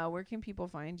on. Where can people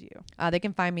find you? They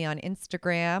can find me on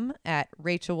Instagram at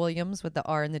Rachel Williams with the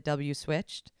R and the W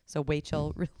switched. So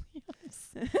Rachel Williams.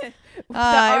 It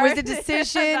was a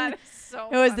decision. That is so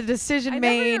It was funny. the decision I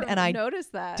made, never and I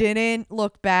noticed that. didn't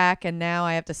look back, and now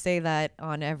I have to say that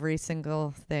on every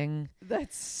single thing.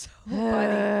 That's so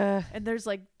funny. And there's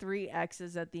like 3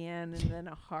 X's at the end, and then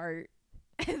a heart,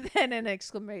 and then an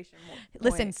exclamation point.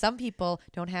 Listen, some people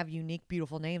don't have unique,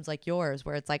 beautiful names like yours,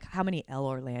 where it's like, how many El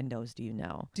Orlandos do you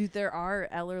know? Dude, there are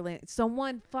Ellerland.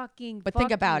 Someone fucking. But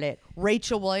think about it.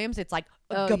 Rachel Williams, it's like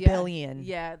a Oh, gabillion.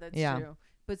 Yeah, that's Yeah. true.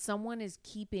 But someone is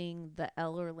keeping the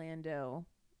El Orlando,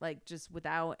 like just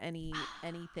without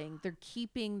anything. They're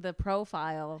keeping the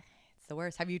profile. It's the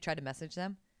worst. Have you tried to message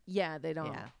them? Yeah, they don't.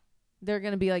 Yeah. They're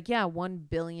gonna be like, yeah, $1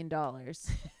 billion.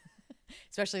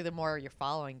 Especially the more your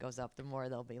following goes up, the more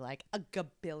they'll be like a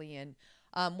gabillion.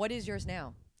 What is yours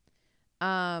now?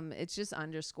 It's just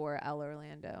underscore El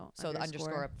Orlando. So the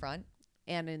underscore up front.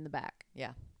 and in the back.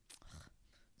 Yeah.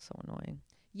 So annoying.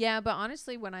 Yeah, but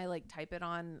honestly, when I like type it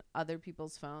on other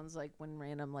people's phones, like when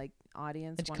random like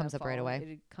audience, It just wanna comes up right follow, away.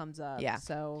 It comes up. Yeah.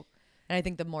 So And I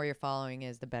think the more your following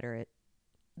is, the better it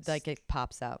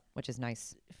pops up, which is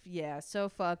nice. yeah, so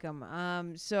fuck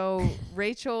them. So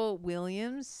Rachel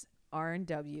Williams,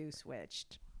 R&W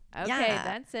switched. Okay, Yeah.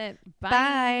 that's it. Bye.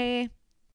 Bye.